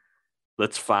let's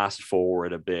fast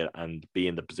forward a bit and be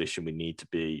in the position we need to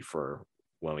be for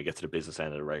when we get to the business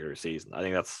end of the regular season. I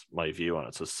think that's my view on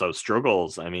it. So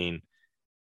struggles, I mean,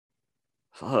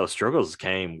 struggles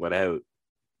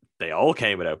they all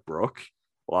came without Brooke.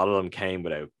 A lot of them came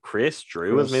without Chris.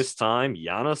 Drew has missed time.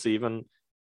 Giannis even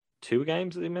 2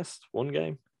 games that he missed. 1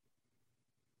 game.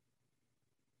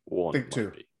 1. I think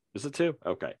 2. Is it 2?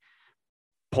 Okay.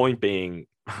 Point being,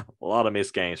 a lot of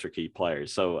missed games for key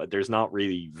players. So there's not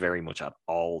really very much at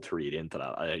all to read into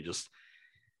that. I just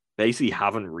basically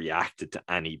haven't reacted to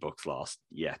any Bucks loss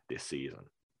yet this season.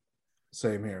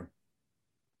 Same here.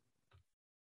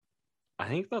 I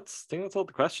think that's all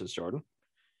the questions, Jordan.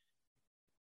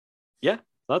 Yeah,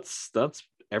 that's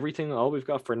everything, all we've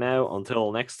got for now,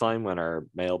 until next time when our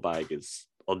mailbag is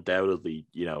undoubtedly,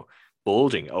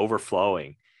 bulging,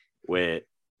 overflowing with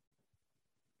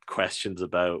questions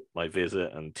about my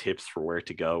visit and tips for where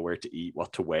to go, where to eat,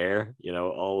 what to wear.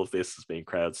 All of this is being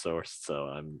crowdsourced, so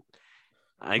I'm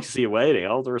anxiously awaiting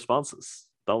all the responses.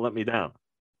 Don't let me down.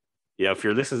 If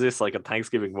you're listening to this like on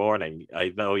Thanksgiving morning,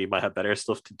 I know you might have better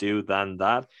stuff to do than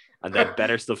that, and then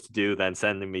better stuff to do than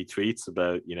sending me tweets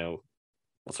about,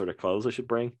 what sort of clothes I should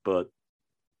bring. But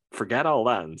forget all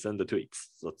that and send the tweets.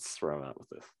 That's where I'm at with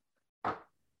this.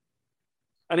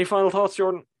 Any final thoughts,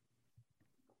 Jordan?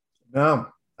 No,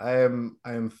 I am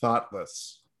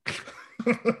thoughtless.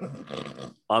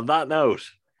 On that note,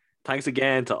 thanks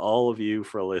again to all of you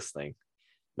for listening.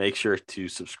 Make sure to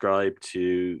subscribe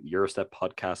to Eurostep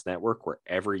Podcast Network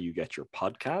wherever you get your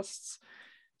podcasts.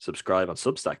 Subscribe on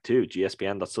Substack too,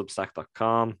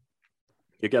 gspn.substack.com.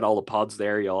 You get all the pods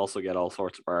there. You'll also get all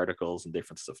sorts of articles and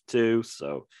different stuff too.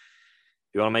 So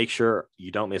you want to make sure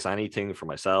you don't miss anything from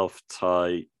myself,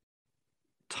 Ty,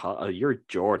 you're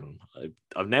Jordan.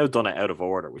 I've now done it out of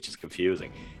order, which is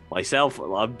confusing. Myself,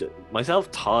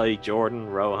 Ty, Jordan,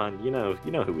 Rohan. You know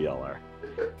who we all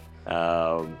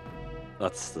are.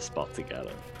 That's the spot to get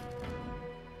it.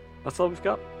 That's all we've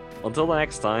got. Until the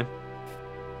next time,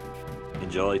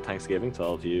 enjoy Thanksgiving to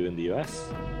all of you in the US.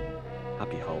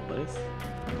 Happy holidays.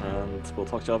 And we'll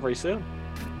talk to you all very soon.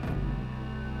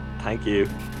 Thank you,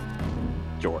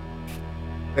 Jordan.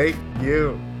 Thank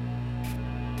you.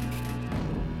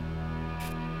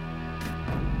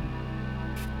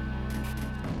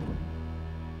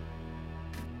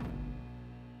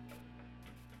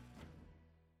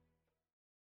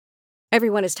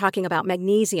 Everyone is talking about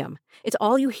magnesium. It's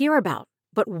all you hear about.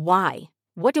 But why?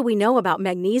 What do we know about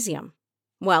magnesium?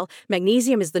 Well,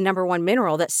 magnesium is the #1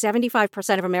 mineral that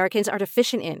 75% of Americans are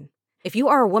deficient in. If you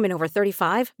are a woman over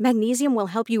 35, magnesium will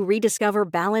help you rediscover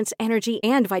balance, energy,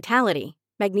 and vitality.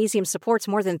 Magnesium supports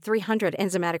more than 300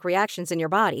 enzymatic reactions in your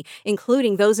body,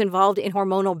 including those involved in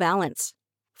hormonal balance.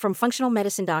 From functional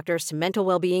medicine doctors to mental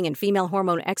well-being and female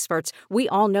hormone experts, we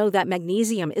all know that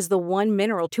magnesium is the one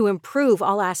mineral to improve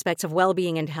all aspects of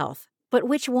well-being and health. But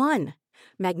which one?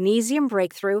 Magnesium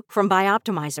Breakthrough from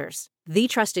Bioptimizers, the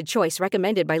trusted choice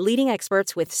recommended by leading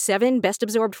experts with 7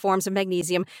 best-absorbed forms of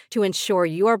magnesium to ensure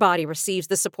your body receives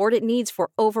the support it needs for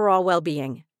overall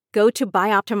well-being. Go to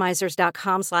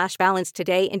bioptimizers.com/balance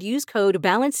today and use code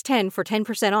BALANCE10 for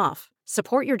 10% off.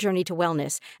 Support your journey to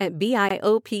wellness at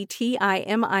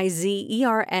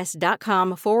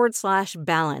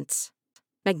bioptimizers.com/balance.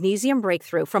 Magnesium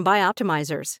Breakthrough from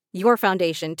Bioptimizers, your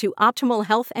foundation to optimal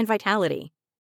health and vitality.